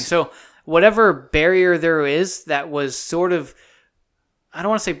break happening. loose. So whatever barrier there is that was sort of, I don't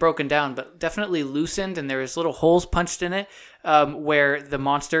want to say broken down, but definitely loosened, and there's little holes punched in it where the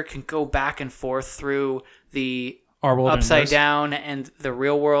monster can go back and forth through the Our world and Upside theirs. Down and the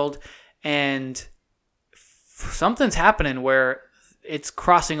real world, and something's happening where it's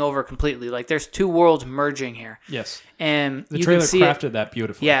crossing over completely. Like there's two worlds merging here, Yes. and The you trailer can see crafted that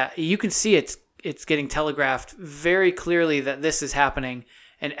beautifully. Yeah, you can see it's getting telegraphed very clearly that this is happening,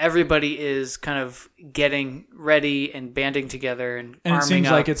 and everybody is kind of getting ready and banding together and And it arming seems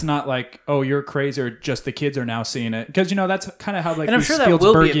up. like it's not like, oh, you're crazy, or just the kids are now seeing it. Because, that's kind of how, like, and I'm these sure that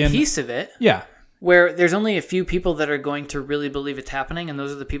will be a Spielbergian- piece of it. Yeah. Where there's only a few people that are going to really believe it's happening, and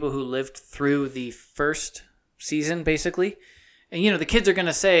those are the people who lived through the first season, basically. And, the kids are going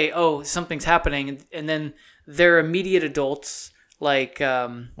to say, oh, something's happening, and then their immediate adults, like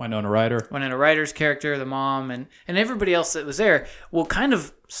Winona Ryder. Winona Ryder's character, the mom, and everybody else that was there, will kind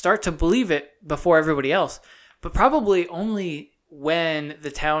of start to believe it before everybody else. But probably only when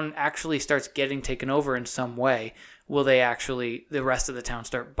the town actually starts getting taken over in some way will the rest of the town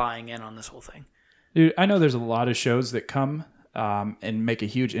start buying in on this whole thing. Dude, I know there's a lot of shows that come and make a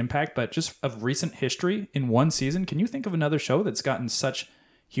huge impact, but just of recent history in one season, can you think of another show that's gotten such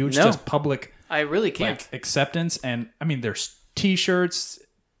huge No. just public I really can't. acceptance? And I mean, there's T-shirts.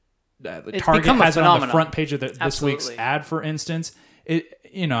 It's Target become a has it on the phenomenon. front page of this week's Absolutely. ad, for instance. I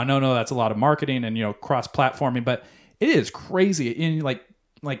know that's a lot of marketing and cross-platforming, but it is crazy. In like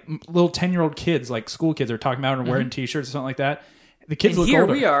little 10-year-old kids, like school kids, are talking about and wearing T-shirts or something like that. The kids And look here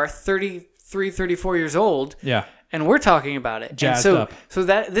older. we are, 33, 34 years old, Yeah. and we're talking about it. Jazzed and up. So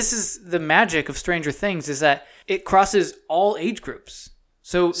that this is the magic of Stranger Things, is that it crosses all age groups.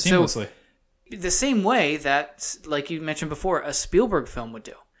 So Seamlessly. the same way that, like you mentioned before, a Spielberg film would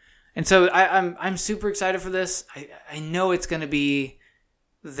do. And so I'm super excited for this. I know it's going to be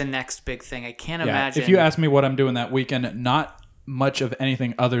the next big thing. I can't imagine. If you ask me what I'm doing that weekend, not much of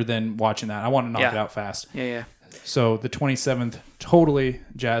anything other than watching that. I want to knock Yeah. it out fast. Yeah. So the 27th, totally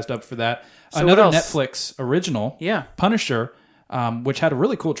jazzed up for that. So Another what else? Netflix original, Yeah. Punisher, which had a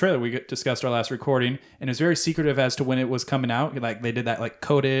really cool trailer we discussed our last recording, and it was very secretive as to when it was coming out. Like they did that like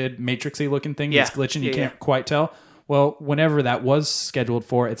coded matrixy looking thing that's glitching. You can't quite tell. Well, whenever that was scheduled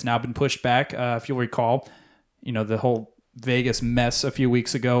for, it's now been pushed back. If you'll recall, the whole Vegas mess a few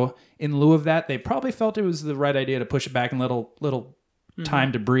weeks ago. In lieu of that, they probably felt it was the right idea to push it back and little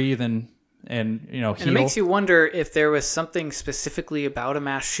time to breathe and heal. And it makes you wonder if there was something specifically about a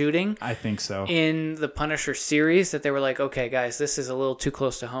mass shooting I think so. in the Punisher series that they were like, okay, guys, this is a little too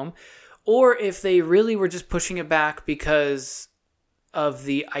close to home. Or if they really were just pushing it back because of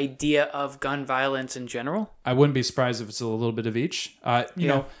the idea of gun violence in general. I wouldn't be surprised if it's a little bit of each.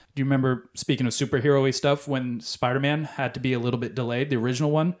 Do you remember, speaking of superhero-y stuff, when Spider-Man had to be a little bit delayed, the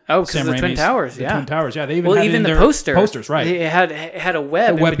original one? Oh, because the Twin Raimi's- Towers, the yeah. Twin Towers, yeah. They even had it Even in the their posters, right. It had a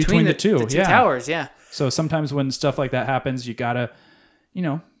web, web in between the two yeah. towers, yeah. So sometimes when stuff like that happens, you gotta,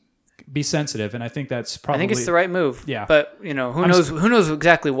 be sensitive, and I think that's probably. I think it's the right move. Yeah. But who knows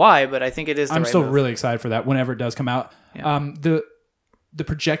exactly why? But I think it is. I'm right still move. really excited for that whenever it does come out. Yeah. The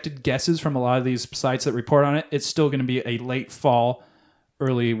projected guesses from a lot of these sites that report on it, it's still going to be a late fall,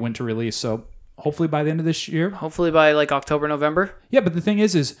 early winter release. So hopefully by the end of this year. Hopefully by like October, November Yeah, but the thing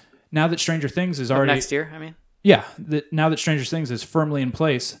is now that Stranger Things is already next year. I mean, yeah, now that Stranger Things is firmly in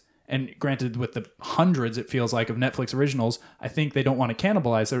place, and granted with the hundreds it feels like of Netflix originals, I think they don't want to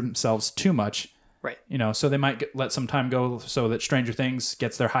cannibalize themselves too much. right. So they might let some time go so that Stranger Things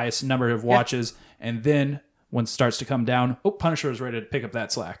gets their highest number of watches, and then when it starts to come down, Punisher is ready to pick up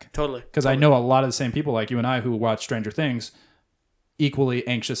that slack. Totally. Because I know a lot of the same people like you and I who watch Stranger Things equally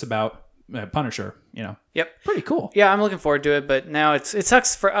anxious about Punisher. You know, Yep. pretty cool. Yeah, I'm looking forward to it, but now it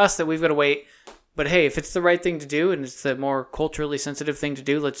sucks for us that we've got to wait. But hey, if it's the right thing to do and it's the more culturally sensitive thing to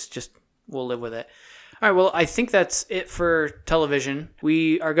do, we'll live with it. All right, well, I think that's it for television.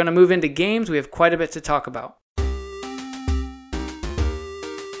 We are going to move into games. We have quite a bit to talk about.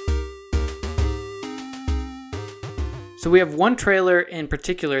 So we have one trailer in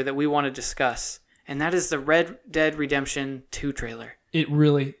particular that we want to discuss, and that is the Red Dead Redemption 2 trailer. It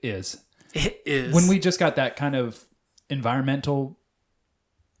really is. It is. When we just got that kind of environmental.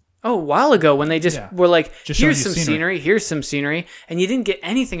 Oh, a while ago when they were like, Just showing here's you some scenery, here's some scenery, and you didn't get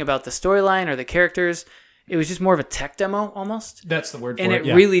anything about the storyline or the characters. It was just more of a tech demo almost. That's the word for and it.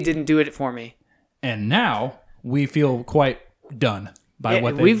 it really didn't do it for me. And now we feel quite done by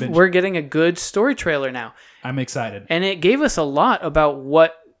what they've been. We're getting a good story trailer now. I'm excited. And it gave us a lot about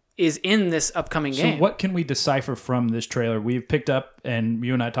what is in this upcoming game. So what can we decipher from this trailer? We've picked up, and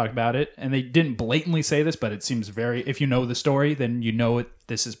you and I talked about it, and they didn't blatantly say this, but it seems very, if you know the story, then you know it.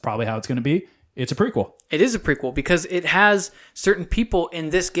 This is probably how it's going to be. It's a prequel. It is a prequel because it has certain people in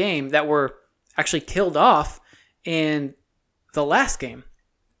this game that were actually killed off in the last game.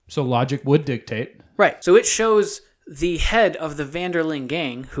 So logic would dictate. Right. So it shows the head of the Vanderling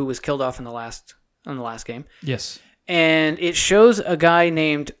gang who was killed off in the last game. Yes. And it shows a guy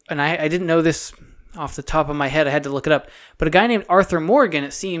named, and I didn't know this off the top of my head, I had to look it up, but a guy named Arthur Morgan,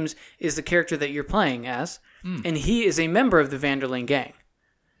 it seems, is the character that you're playing as, and he is a member of the Vanderling gang.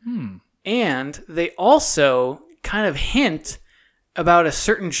 And they also kind of hint about a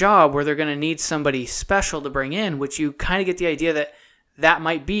certain job where they're going to need somebody special to bring in, which you kind of get the idea that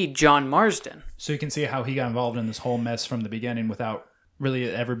might be John Marsden. So you can see how he got involved in this whole mess from the beginning without really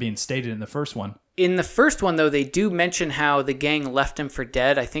ever being stated in the first one. In the first one, though, they do mention how the gang left him for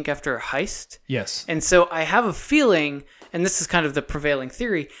dead, I think after a heist. Yes. And so I have a feeling, and this is kind of the prevailing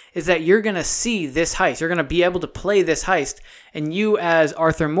theory, is that you're going to see this heist. You're going to be able to play this heist, and you as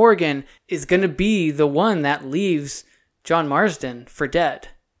Arthur Morgan is going to be the one that leaves John Marsden for dead,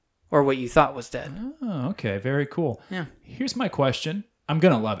 or what you thought was dead. Oh, okay. Very cool. Yeah. Here's my question. I'm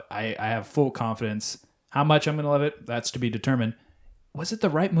going to love it. I have full confidence. How much I'm going to love it, that's to be determined. Was it the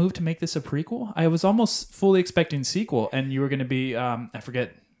right move to make this a prequel? I was almost fully expecting sequel, and you were going to be, I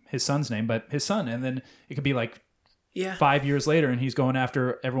forget his son's name, but his son, and then it could be like 5 years later, and he's going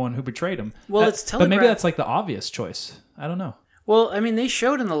after everyone who betrayed him. Well, it's telegraphed. But maybe that's like the obvious choice. I don't know. Well, I mean, they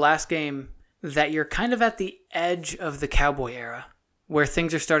showed in the last game that you're kind of at the edge of the cowboy era, where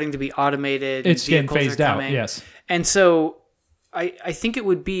things are starting to be automated. It's getting vehicles phased are out, coming. yes. And so I think it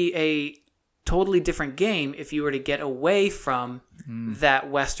would be a totally different game if you were to get away from that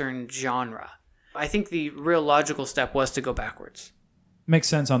Western genre. I think the real logical step was to go backwards. Makes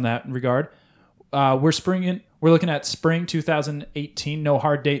sense on that regard. We're looking at spring 2018. No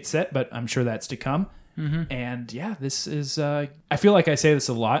hard date set, but I'm sure that's to come. And yeah, this is. I feel like I say this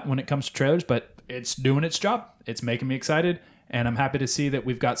a lot when it comes to trailers, but it's doing its job. It's making me excited, and I'm happy to see that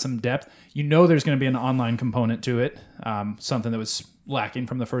we've got some depth. You know, there's going to be an online component to it, something that was lacking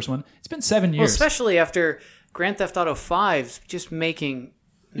from the first one. It's been 7 years. Well, especially after Grand Theft Auto 5 just making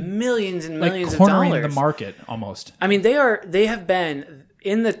millions and millions of dollars. Cornering the market almost. I mean, they have been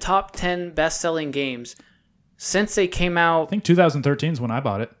in the top 10 best-selling games since they came out. I think 2013 is when I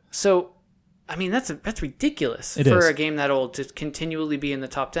bought it. So, I mean, that's ridiculous for a game that old to continually be in the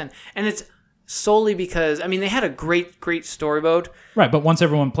top 10. And it's solely because, I mean, they had a great story mode. Right, but once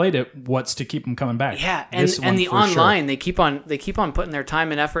everyone played it, what's to keep them coming back? Yeah, and the online, they keep on putting their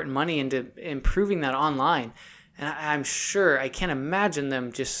time and effort and money into improving that online. And I'm sure, I can't imagine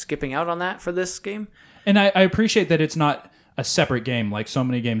them just skipping out on that for this game. And I appreciate that it's not a separate game like so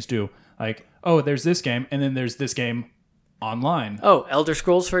many games do. Like, oh, there's this game, and then there's this game online. Oh, Elder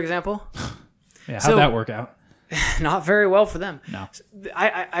Scrolls, for example? Yeah, how'd that work out? Not very well for them. No.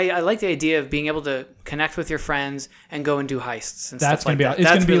 I like the idea of being able to connect with your friends and go and do heists and That's stuff like that. It's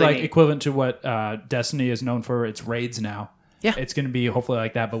going to be really like neat. equivalent to what Destiny is known for its raids now. Yeah. It's going to be hopefully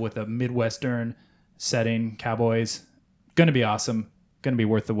like that, but with a Midwestern setting, cowboys. Going to be awesome. Going to be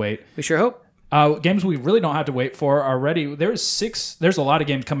worth the wait. We sure hope. Games we really don't have to wait for already. There's a lot of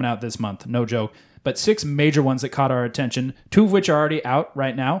games coming out this month, no joke, but 6 major ones that caught our attention, 2 of which are already out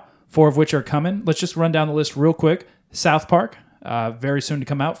right now, 4 of which are coming. Let's just run down the list real quick. South Park, very soon to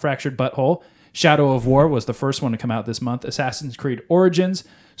come out. Fractured Butthole. Shadow of War was the first one to come out this month. Assassin's Creed Origins.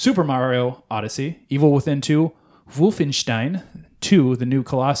 Super Mario Odyssey. Evil Within 2. Wolfenstein 2, the new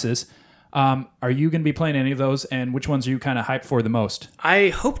Colossus. Are you going to be playing any of those, and which ones are you kind of hyped for the most? I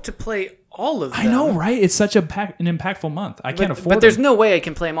hope to play all of them. I know, right? It's such an impactful month. I can't afford But there's no way I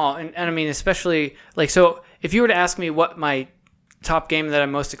can play them all. And I mean, especially, like, so if you were to ask me what my top game that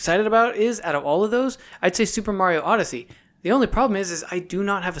I'm most excited about is, out of all of those, I'd say Super Mario Odyssey. The only problem is I do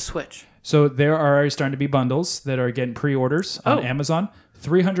not have a Switch. So there are already starting to be bundles that are getting pre-orders on Amazon.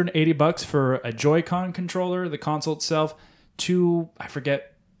 $380 for a Joy-Con controller, the console itself, 2, I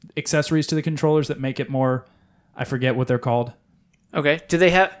forget, accessories to the controllers that make it more, I forget what they're called. Okay. Do they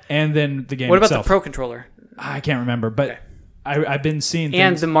have... And then the game What about itself. the Pro Controller? I can't remember, but I've been seeing things...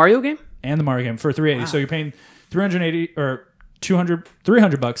 And the Mario game? And the Mario game for $380. Wow. So you're paying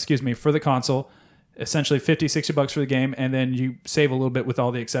 $300 for the console, essentially $50-$60 for the game, and then you save a little bit with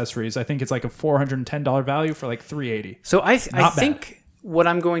all the accessories. I think it's like a $410 value for like $380. So I think what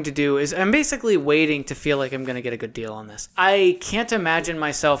I'm going to do is I'm basically waiting to feel like I'm going to get a good deal on this. I can't imagine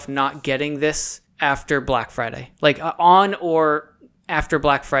myself not getting this after Black Friday. Like on or after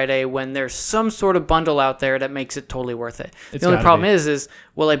Black Friday when there's some sort of bundle out there that makes it totally worth it. The only problem is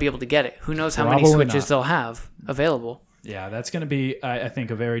will I be able to get it? Who knows how many Switches they'll have available. Yeah, that's going to be, I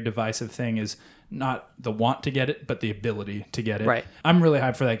think, a very divisive thing is not the want to get it, but the ability to get it. Right. I'm really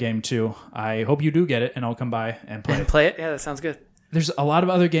hyped for that game, too. I hope you do get it, and I'll come by and play it. Play it? Yeah, that sounds good. There's a lot of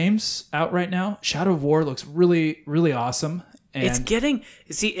other games out right now. Shadow of War looks really, really awesome. And It's getting...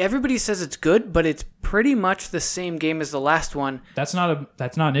 See, everybody says it's good, but it's pretty much the same game as the last one. that's not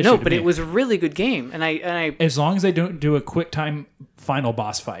an issue. No, to but me. it was a really good game. And I As long as they don't do a quick time final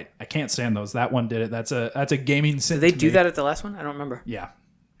boss fight. I can't stand those. That one did it. That's a gaming sin. Did they to do me. that at the last one? I don't remember. Yeah.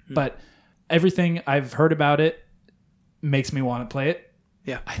 But everything I've heard about it makes me want to play it.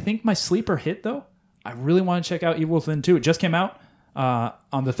 Yeah. I think my sleeper hit, though. I really want to check out Evil Within 2. It just came out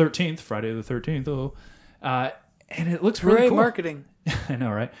on the 13th, Friday the 13th. And it looks really Hooray, cool. marketing. I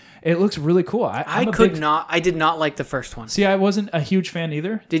know, right? It looks really cool. I did not like the first one. See, I wasn't a huge fan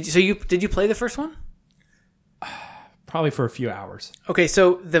either. Did you play the first one? Probably for a few hours. Okay,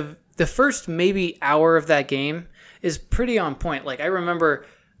 so the first maybe hour of that game is pretty on point. Like I remember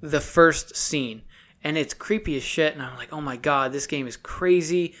the first scene and it's creepy as shit and I'm like, "Oh my god, this game is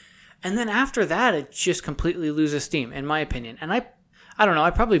crazy." And then after that it just completely loses steam in my opinion. And I don't know,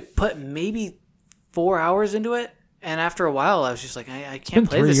 I probably put maybe 4 hours into it. And after a while, I was just like, I can't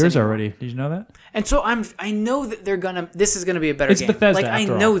play this. It's been 3 years anymore. already. Did you know that? And so I know that this is gonna be a better game. It's Bethesda, Like I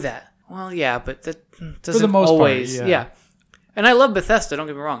after know all. that. Well, yeah, but that doesn't the most part, always. yeah. And I love Bethesda. Don't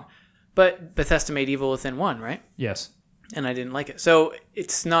get me wrong, but Bethesda made Evil Within 1, right? Yes. And I didn't like it, so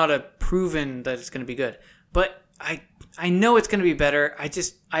it's not a proven that it's gonna be good. But I know it's gonna be better.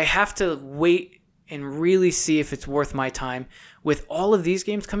 I have to wait and really see if it's worth my time with all of these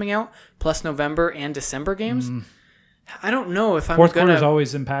games coming out, plus November and December games. I don't know if I'm Fourth gonna... quarter is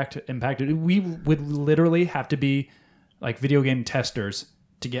always impacted. We would literally have to be like video game testers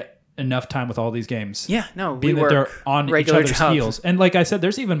to get enough time with all these games. Yeah, no, being we that they're work on each regular other's jobs. heels. And like I said,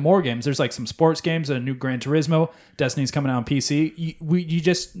 there's even more games. There's like some sports games, a new Gran Turismo, Destiny's coming out on PC. You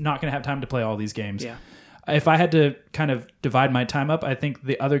just not going to have time to play all these games. Yeah. If I had to kind of divide my time up, I think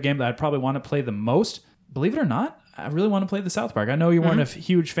the other game that I'd probably want to play the most, believe it or not, I really want to play the South Park. I know you weren't a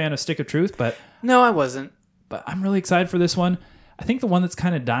huge fan of Stick of Truth, but No, I wasn't. I'm really excited for this one. I think the one that's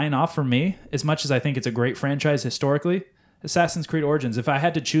kind of dying off for me, as much as I think it's a great franchise historically, Assassin's Creed Origins. If I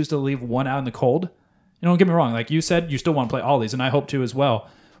had to choose to leave one out in the cold, don't get me wrong. Like you said, you still want to play all these, and I hope to as well,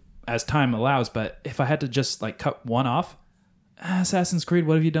 as time allows. But if I had to just like cut one off, Assassin's Creed,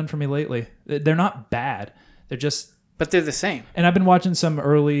 what have you done for me lately? They're not bad. They're just... But they're the same. And I've been watching some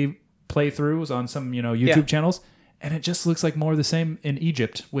early playthroughs on some, YouTube channels, and it just looks like more of the same in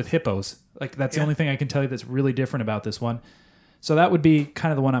Egypt with hippos. Like that's the only thing I can tell you that's really different about this one. So that would be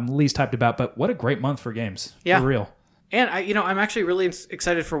kind of the one I'm least hyped about, but what a great month for games. Yeah. For real. And I'm actually really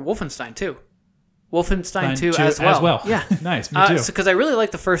excited for Wolfenstein 2. Wolfenstein 2 2 as well. Yeah. Nice. Me too. Because I really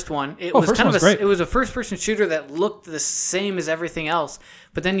liked the first one. It was first kind of one's great. it was a first-person shooter that looked the same as everything else.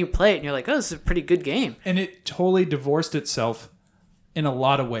 But then you play it and you're like, oh, this is a pretty good game. And it totally divorced itself in a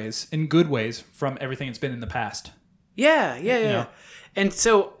lot of ways, in good ways, from everything it's been in the past. Yeah. know? And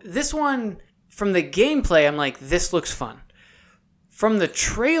so this one, from the gameplay, I'm like, this looks fun. From the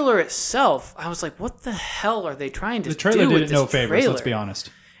trailer itself, I was like, what the hell are they trying to do? The trailer with did it this no favors, trailer? let's be honest.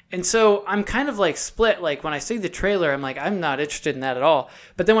 And so I'm kind of like split. Like when I see the trailer, I'm like, I'm not interested in that at all.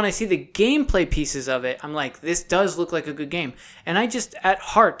 But then when I see the gameplay pieces of it, I'm like, this does look like a good game. And I just, at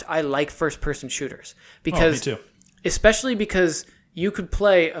heart, I like first-person shooters. Because, me too. Especially because you could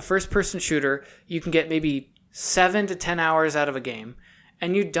play a first-person shooter, you can get maybe 7 to 10 hours out of a game,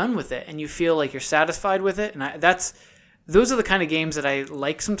 and you're done with it. And you feel like you're satisfied with it. And those are the kind of games that I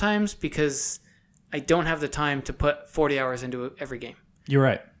like sometimes because I don't have the time to put 40 hours into every game. You're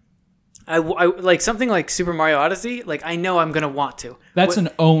right. I like something like Super Mario Odyssey. Like I know I'm gonna want to. That's an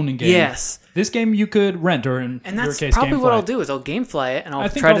own game. Yes. This game you could rent, or in And your that's case, probably GameFly. what I'll do is I'll GameFly it and I'll I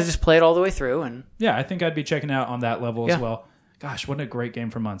think try to I'll- just play it all the way through. And Yeah, I think I'd be checking out on that level as Yeah. well. Gosh, what a great game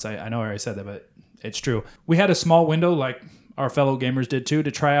for months. I know I already said that, but it's true. We had a small window, like our fellow gamers did too,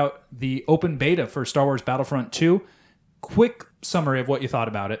 to try out the open beta for Star Wars Battlefront 2. Quick summary of what you thought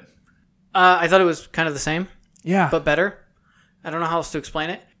about it. I thought it was kind of the same, Yeah. but better. I don't know how else to explain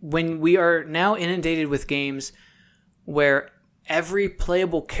it. When we are now inundated with games where every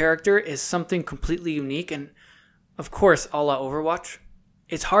playable character is something completely unique, and of course, a la Overwatch,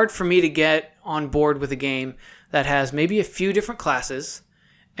 it's hard for me to get on board with a game that has maybe a few different classes,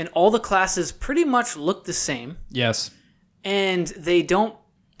 and all the classes pretty much look the same, Yes. and they don't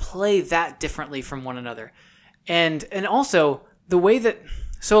play that differently from one another. And also the way that,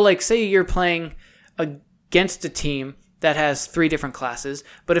 so like say you're playing against a team that has 3 different classes,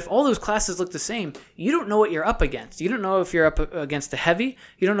 but if all those classes look the same, you don't know what you're up against. You don't know if you're up against a heavy,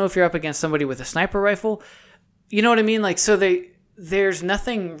 you don't know if you're up against somebody with a sniper rifle. You know what I mean? Like, so there's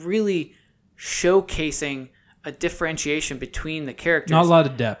nothing really showcasing a differentiation between the characters. Not a lot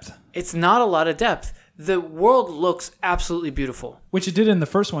of depth, It's not a lot of depth. The world looks absolutely beautiful. which it did in the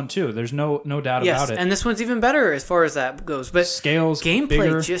first one too. There's no doubt Yes, about it. and this one's even better as far as that goes. But Scales, gameplay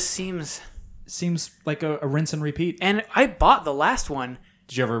bigger, just seems... like a rinse and repeat. And I bought the last one.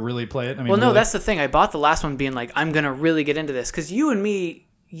 Did you ever really play it? I mean, Well, no, really? that's the thing. I bought the last one being like, I'm going to really get into this. Because you and me,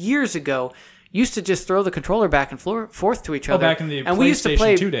 years ago, used to just throw the controller back and forth to each other. back in the and we used to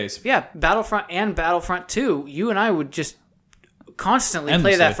play, PlayStation 2 days. Yeah, Battlefront and Battlefront 2. You and I would just constantly play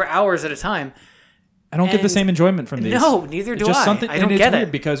Endlessly. that for hours at a time. I don't get the and- same enjoyment from these. No, neither do It's just I. Something, I don't and get it's weird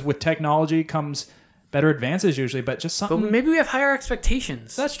it. because with technology comes better advances usually, but just But something maybe we have higher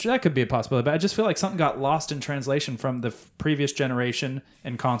expectations. that could be a possibility. But I just feel like something got lost in translation from the previous generation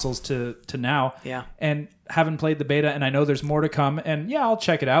and consoles to now. Yeah. And haven't played the beta, and I know there's more to come. And yeah, I'll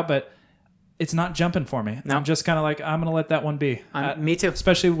check it out, but it's not jumping for me. No. I'm just kind of like, I'm gonna let that one be. Me too.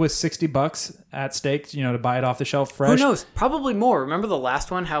 Especially with $60 at stake, to buy it off the shelf fresh. Who knows? Probably more. Remember the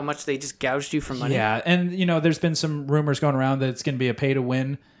last one? How much they just gouged you for money? Yeah, and there's been some rumors going around that it's going to be a pay to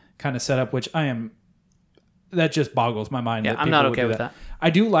win kind of setup, which that just boggles my mind. Yeah, that I'm people not would okay do with that. I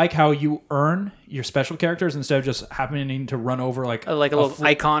do like how you earn your special characters instead of just happening to run over like Like a little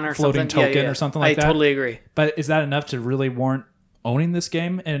icon or floating something. token or something like that. I totally agree. But is that enough to really warrant owning this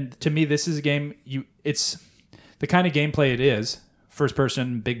game? And to me, this is a game it's the kind of gameplay it is, first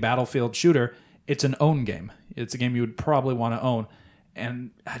person big battlefield shooter. It's an own game. It's a game you would probably want to own.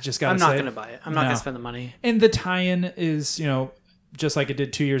 And I just got to I'm say, not going to buy it. I'm not no. going to spend the money. And the tie-in is, just like it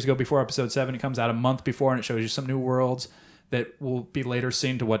did 2 years ago before episode 7. It comes out a month before and it shows you some new worlds that will be later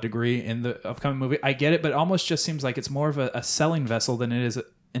seen to what degree in the upcoming movie. I get it, but it almost just seems like it's more of a selling vessel than it is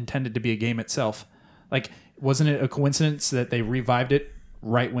intended to be a game itself. Like, wasn't it a coincidence that they revived it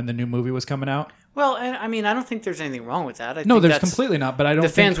right when the new movie was coming out? Well, and I mean, I don't think there's anything wrong with that. I No, think there's that's- completely not, but I don't The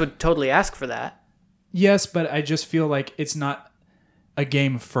think... fans would totally ask for that. Yes, but I just feel like it's not a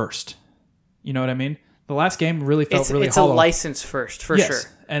game first. You know what I mean? The last game really felt really It's hollow. a license first, for sure.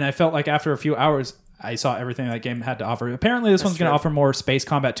 And I felt like after a few hours, I saw everything that game had to offer. Apparently, this one's going to true. offer more space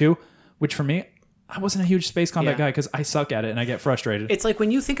combat too, which for me, I wasn't a huge space combat Yeah. guy because I suck at it and I get frustrated. It's like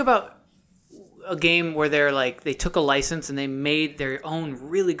when you think about a game where they took a license and they made their own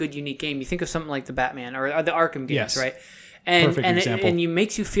really good, unique game. You think of something like the Batman or the Arkham games, Yes. right? And Perfect example. and you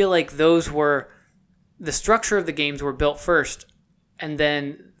makes you feel like those were the structure of the games were built first, and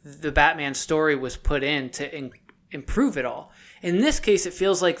then the Batman story was put in to improve it all. In this case, it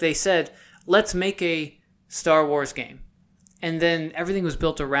feels like they said, let's make a Star Wars game. And then everything was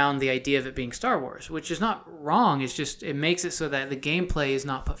built around the idea of it being Star Wars, which is not wrong. It's just, it makes it so that the gameplay is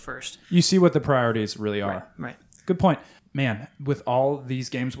not put first. You see what the priorities really are. Right. Good point. Man, with all these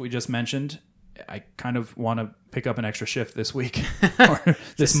games we just mentioned, I kind of want to pick up an extra shift this week or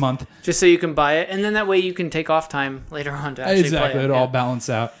this month. Just so you can buy it. And then that way you can take off time later on to actually Exactly. play it. It'll all Yeah. balance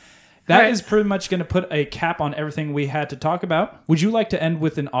out. That right. is pretty much going to put a cap on everything we had to talk about. Would you like to end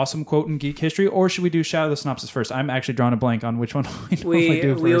with an awesome quote in geek history, or should we do Shadow of the Synopsis first? I'm actually drawing a blank on which one we normally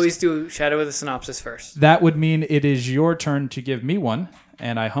do first. We always do Shadow of the Synopsis first. That would mean it is your turn to give me one,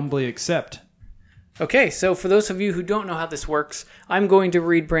 and I humbly accept. Okay, so for those of you who don't know how this works, I'm going to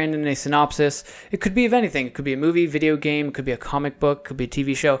read Brandon a synopsis. It could be of anything. It could be a movie, video game, it could be a comic book, it could be a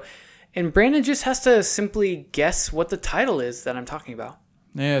TV show. And Brandon just has to simply guess what the title is that I'm talking about.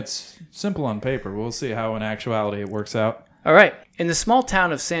 Yeah, it's simple on paper. We'll see how in actuality it works out. All right. In the small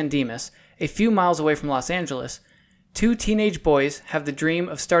town of San Dimas, a few miles away from Los Angeles, two teenage boys have the dream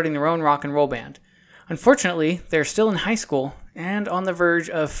of starting their own rock and roll band. Unfortunately, they're still in high school and on the verge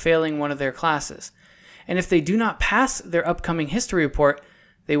of failing one of their classes. And if they do not pass their upcoming history report,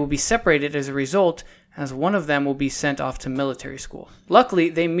 they will be separated as a result, as one of them will be sent off to military school. Luckily,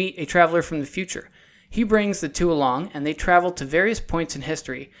 they meet a traveler from the future. He brings the two along, and they travel to various points in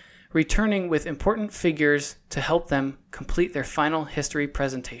history, returning with important figures to help them complete their final history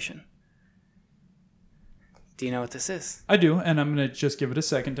presentation. Do you know what this is? I do, and I'm going to just give it a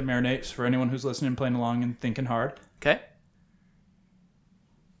second to marinate for anyone who's listening, playing along, and thinking hard. Okay.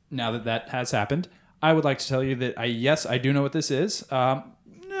 Now that has happened, I would like to tell you that I do know what this is.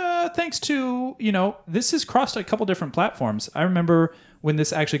 Thanks to, this has crossed a couple different platforms. I remember when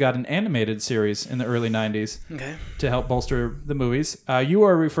this actually got an animated series in the early 90s to help bolster the movies. You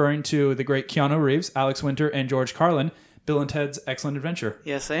are referring to the great Keanu Reeves, Alex Winter, and George Carlin, Bill and Ted's Excellent Adventure.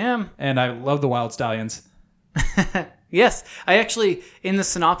 Yes, I am. And I love the Wild Stallions. Yes. I actually, in the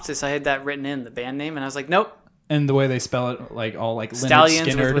synopsis, I had that written in, the band name, and I was like, nope. And the way they spell it, like all like Stallions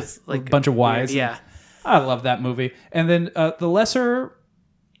Leonard Skinner, with like a bunch of Y's. Yeah. I love that movie. And then the lesser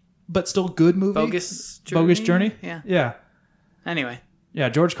but still good movie, Bogus Journey. Yeah. Yeah. Anyway. Yeah,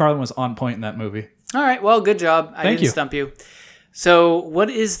 George Carlin was on point in that movie. All right. Well, good job. I Thank didn't you. stump you. So, what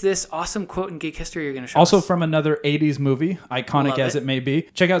is this awesome quote in geek history you're going to show Also us? from another 80s movie, iconic Love as it. it may be.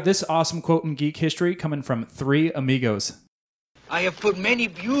 Check out this awesome quote in geek history coming from Three Amigos. I have put many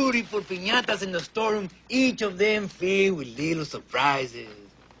beautiful piñatas in the storeroom, each of them filled with little surprises.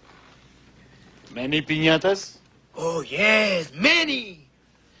 Many piñatas? Oh, yes, many.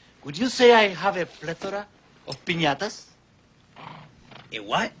 Would you say I have a plethora of piñatas? A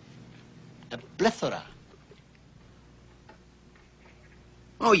what? A plethora.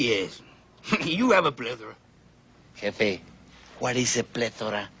 Oh, yes. You have a plethora. Jefe, what is a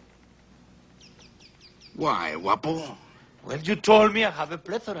plethora? Why, guapo? Well, you told me I have a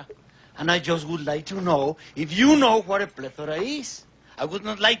plethora. And I just would like to know if you know what a plethora is. I would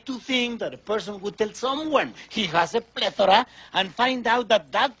not like to think that a person would tell someone he has a plethora and find out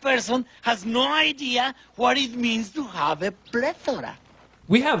that that person has no idea what it means to have a plethora.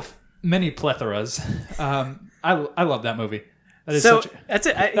 We have many plethoras. I love that movie. That is So, such a, that's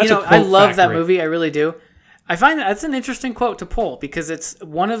it. that's a I quote love that factory. movie. I really do. I find that's an interesting quote to pull because it's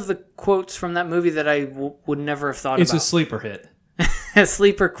one of the quotes from that movie that I would never have thought It's a about. sleeper hit. A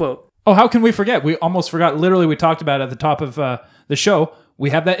sleeper quote. Oh, how can we forget? We almost forgot. Literally, we talked about it at the top of the show.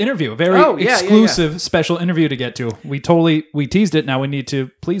 We have that interview, a very exclusive special interview to get to. We teased it. Now we need to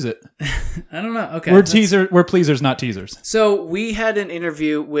please it. I don't know. Okay. We're pleasers, not teasers. So we had an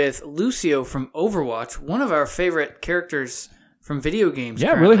interview with Lucio from Overwatch, one of our favorite characters from video games. Yeah,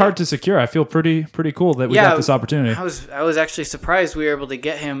 currently. really hard to secure. I feel pretty cool that we got this opportunity. I was actually surprised we were able to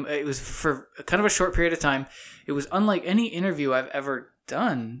get him. It was for kind of a short period of time. It was unlike any interview I've ever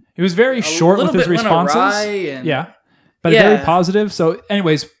done. He was very short with little his bit went responses. awry and- Yeah. But Yeah. very positive. So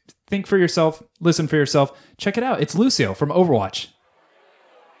anyways, think for yourself, listen for yourself. Check it out. It's Lucio from Overwatch.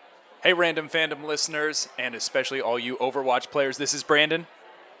 Hey, Random Fandom listeners, and especially all you Overwatch players, this is Brandon,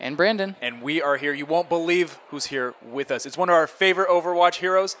 And Brandon. and we are here. You won't believe who's here with us. It's one of our favorite Overwatch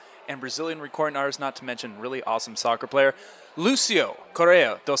heroes and Brazilian recording artist, not to mention really awesome soccer player, Lucio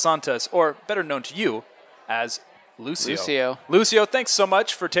Correa dos Santos, or better known to you as Lucio. Lucio, thanks so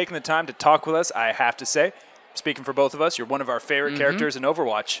much for taking the time to talk with us, I have to say. Speaking for both of us, you're one of our favorite characters in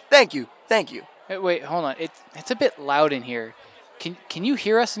Overwatch. Thank you. Hey, wait, hold on. It's a bit loud in here. Can you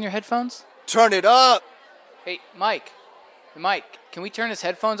hear us in your headphones? Turn it up. Hey, Mike, can we turn his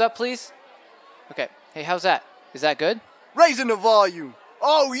headphones up, please? Okay. Hey, how's that? Is that good? Raising the volume.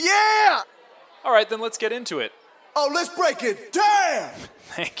 Oh, yeah. All right, then let's get into it. Oh, let's break it down.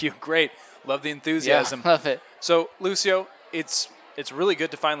 Thank you. Great. Love the enthusiasm. Love it. So, Lucio, it's really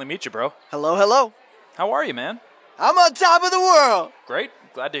good to finally meet you, bro. Hello, hello. How are you, man? I'm on top of the world. Great.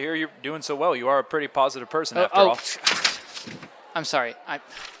 Glad to hear you're doing so well. You are a pretty positive person, after all. I'm sorry.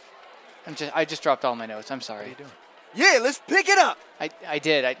 I just dropped all my notes. I'm sorry. What are you doing? Yeah, let's pick it up. I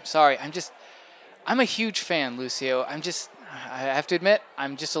did. I'm sorry. I'm a huge fan, Lucio. I have to admit,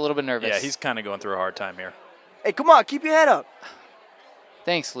 I'm just a little bit nervous. Yeah, he's kind of going through a hard time here. Hey, come on, keep your head up.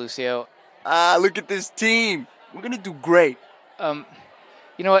 Thanks, Lucio. Look at this team. We're gonna do great.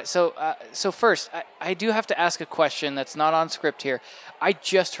 You know what? So first, I do have to ask a question that's not on script here. I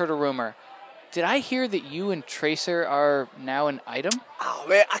just heard a rumor. Did I hear that you and Tracer are now an item? Oh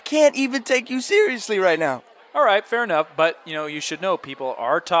man, I can't even take you seriously right now. All right, fair enough. But, you should know people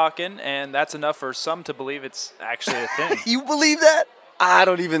are talking, and that's enough for some to believe it's actually a thing. You believe that? I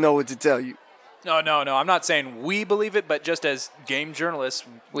don't even know what to tell you. No. I'm not saying we believe it, but just as game journalists,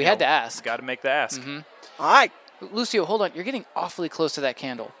 We had to ask. Got to make the ask. All right. Lucio, hold on. You're getting awfully close to that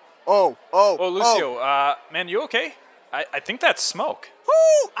candle. Oh, Oh, Lucio, man, you okay? I think that's smoke.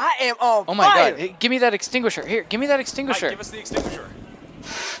 Woo! I am on Oh my fire. God! Hey, give me that extinguisher. Here, give me that Mike, extinguisher. give us the extinguisher.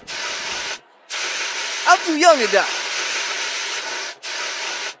 I'm too young to die.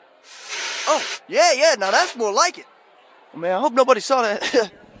 Oh, yeah, now that's more like it. Man, I hope nobody saw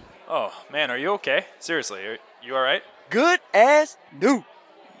that. Oh, man, are you okay? Seriously, are you all right? Good as new.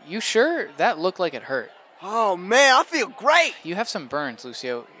 You sure? That looked like it hurt. Oh, man, I feel great. You have some burns,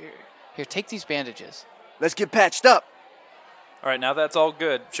 Lucio. Here, take these bandages. Let's get patched up. All right, now that's all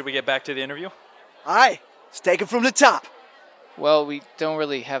good. Should we get back to the interview? All right, let's take it from the top. Well, we don't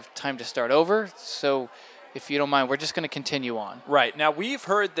really have time to start over, so if you don't mind, we're just going to continue on. Right. Now, we've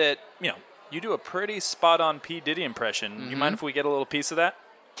heard that, you do a pretty spot-on P. Diddy impression. You mind if we get a little piece of that?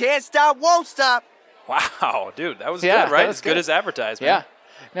 Can't stop, won't stop. Wow, dude, that was Yeah, good, right? that was As good good. as advertised, Yeah. man.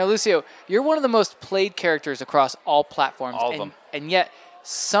 Now, Lucio, you're one of the most played characters across all platforms. All of them. And yet,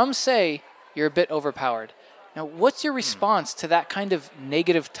 some say you're a bit overpowered. Now, what's your response to that kind of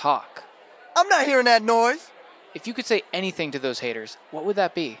negative talk? I'm not hearing that noise. If you could say anything to those haters, what would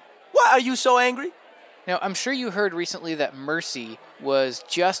that be? Why are you so angry? Now, I'm sure you heard recently that Mercy was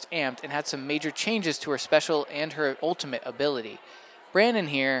just amped and had some major changes to her special and her ultimate ability. Brandon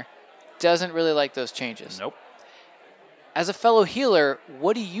here doesn't really like those changes. Nope. As a fellow healer,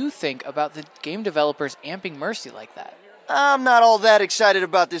 what do you think about the game developers amping Mercy like that? I'm not all that excited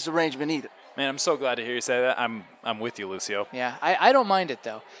about this arrangement either. Man, I'm so glad to hear you say that. I'm with you, Lucio. Yeah, I don't mind it,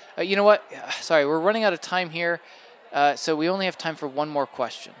 though. You know what? Sorry, we're running out of time here, so we only have time for one more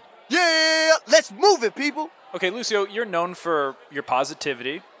question. Yeah, let's move it, people. Okay, Lucio, you're known for your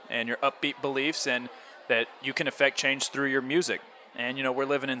positivity and your upbeat beliefs and that you can affect change through your music. And, we're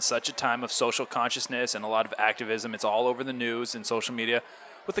living in such a time of social consciousness and a lot of activism. It's all over the news and social media.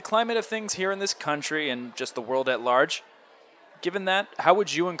 With the climate of things here in this country and just the world at large, given that, how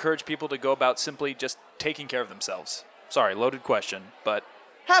would you encourage people to go about simply just taking care of themselves? Sorry, loaded question, but...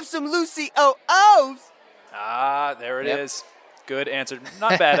 Have some Lucy O-O's. Ah, there it Yep. is. Good answer.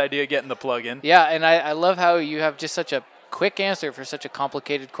 Not bad idea getting the plug in. Yeah, and I love how you have just such a quick answer for such a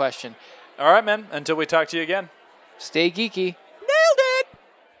complicated question. All right, man. Until we talk to you again. Stay geeky. Nailed it.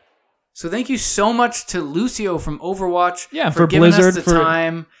 So thank you so much to Lucio from Overwatch for giving Blizzard, us the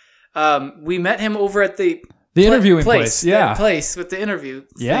time. We met him over at the interviewing place. Yeah. the place with the interview.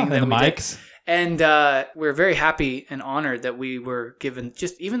 Yeah, thing that and the we did. mics. And we're very happy and honored that we were given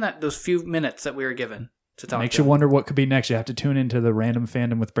just even those few minutes that we were given to talk. Makes to you him. wonder what could be next. You have to tune into the Random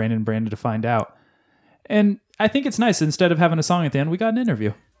Fandom with Brandon and Brandon to find out. And I think it's nice. Instead of having a song at the end, we got an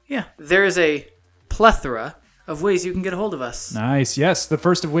interview. Yeah, there is a plethora of ways you can get a hold of us. Nice. Yes. The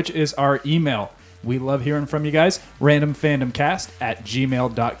first of which is our email. We love hearing from you guys.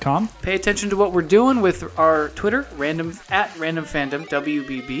 randomfandomcast@gmail.com. Pay attention to what we're doing with our Twitter, @randomfandom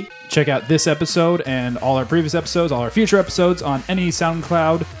WBB. Check out this episode and all our previous episodes, all our future episodes on any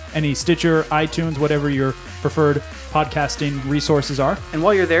SoundCloud, any Stitcher, iTunes, whatever your preferred podcasting resources are. And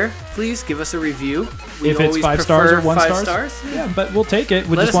while you're there, please give us a review. We If it's always 5 stars or prefer 1 5 stars. stars. Yeah, but we'll take it.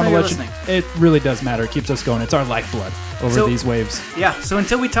 We Let just us want to know let you're you. It really does matter. It keeps us going. It's our lifeblood over So- these waves. Yeah, so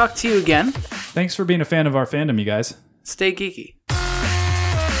until we talk to you again, Thanks for being a fan of our fandom, you guys. stay geeky.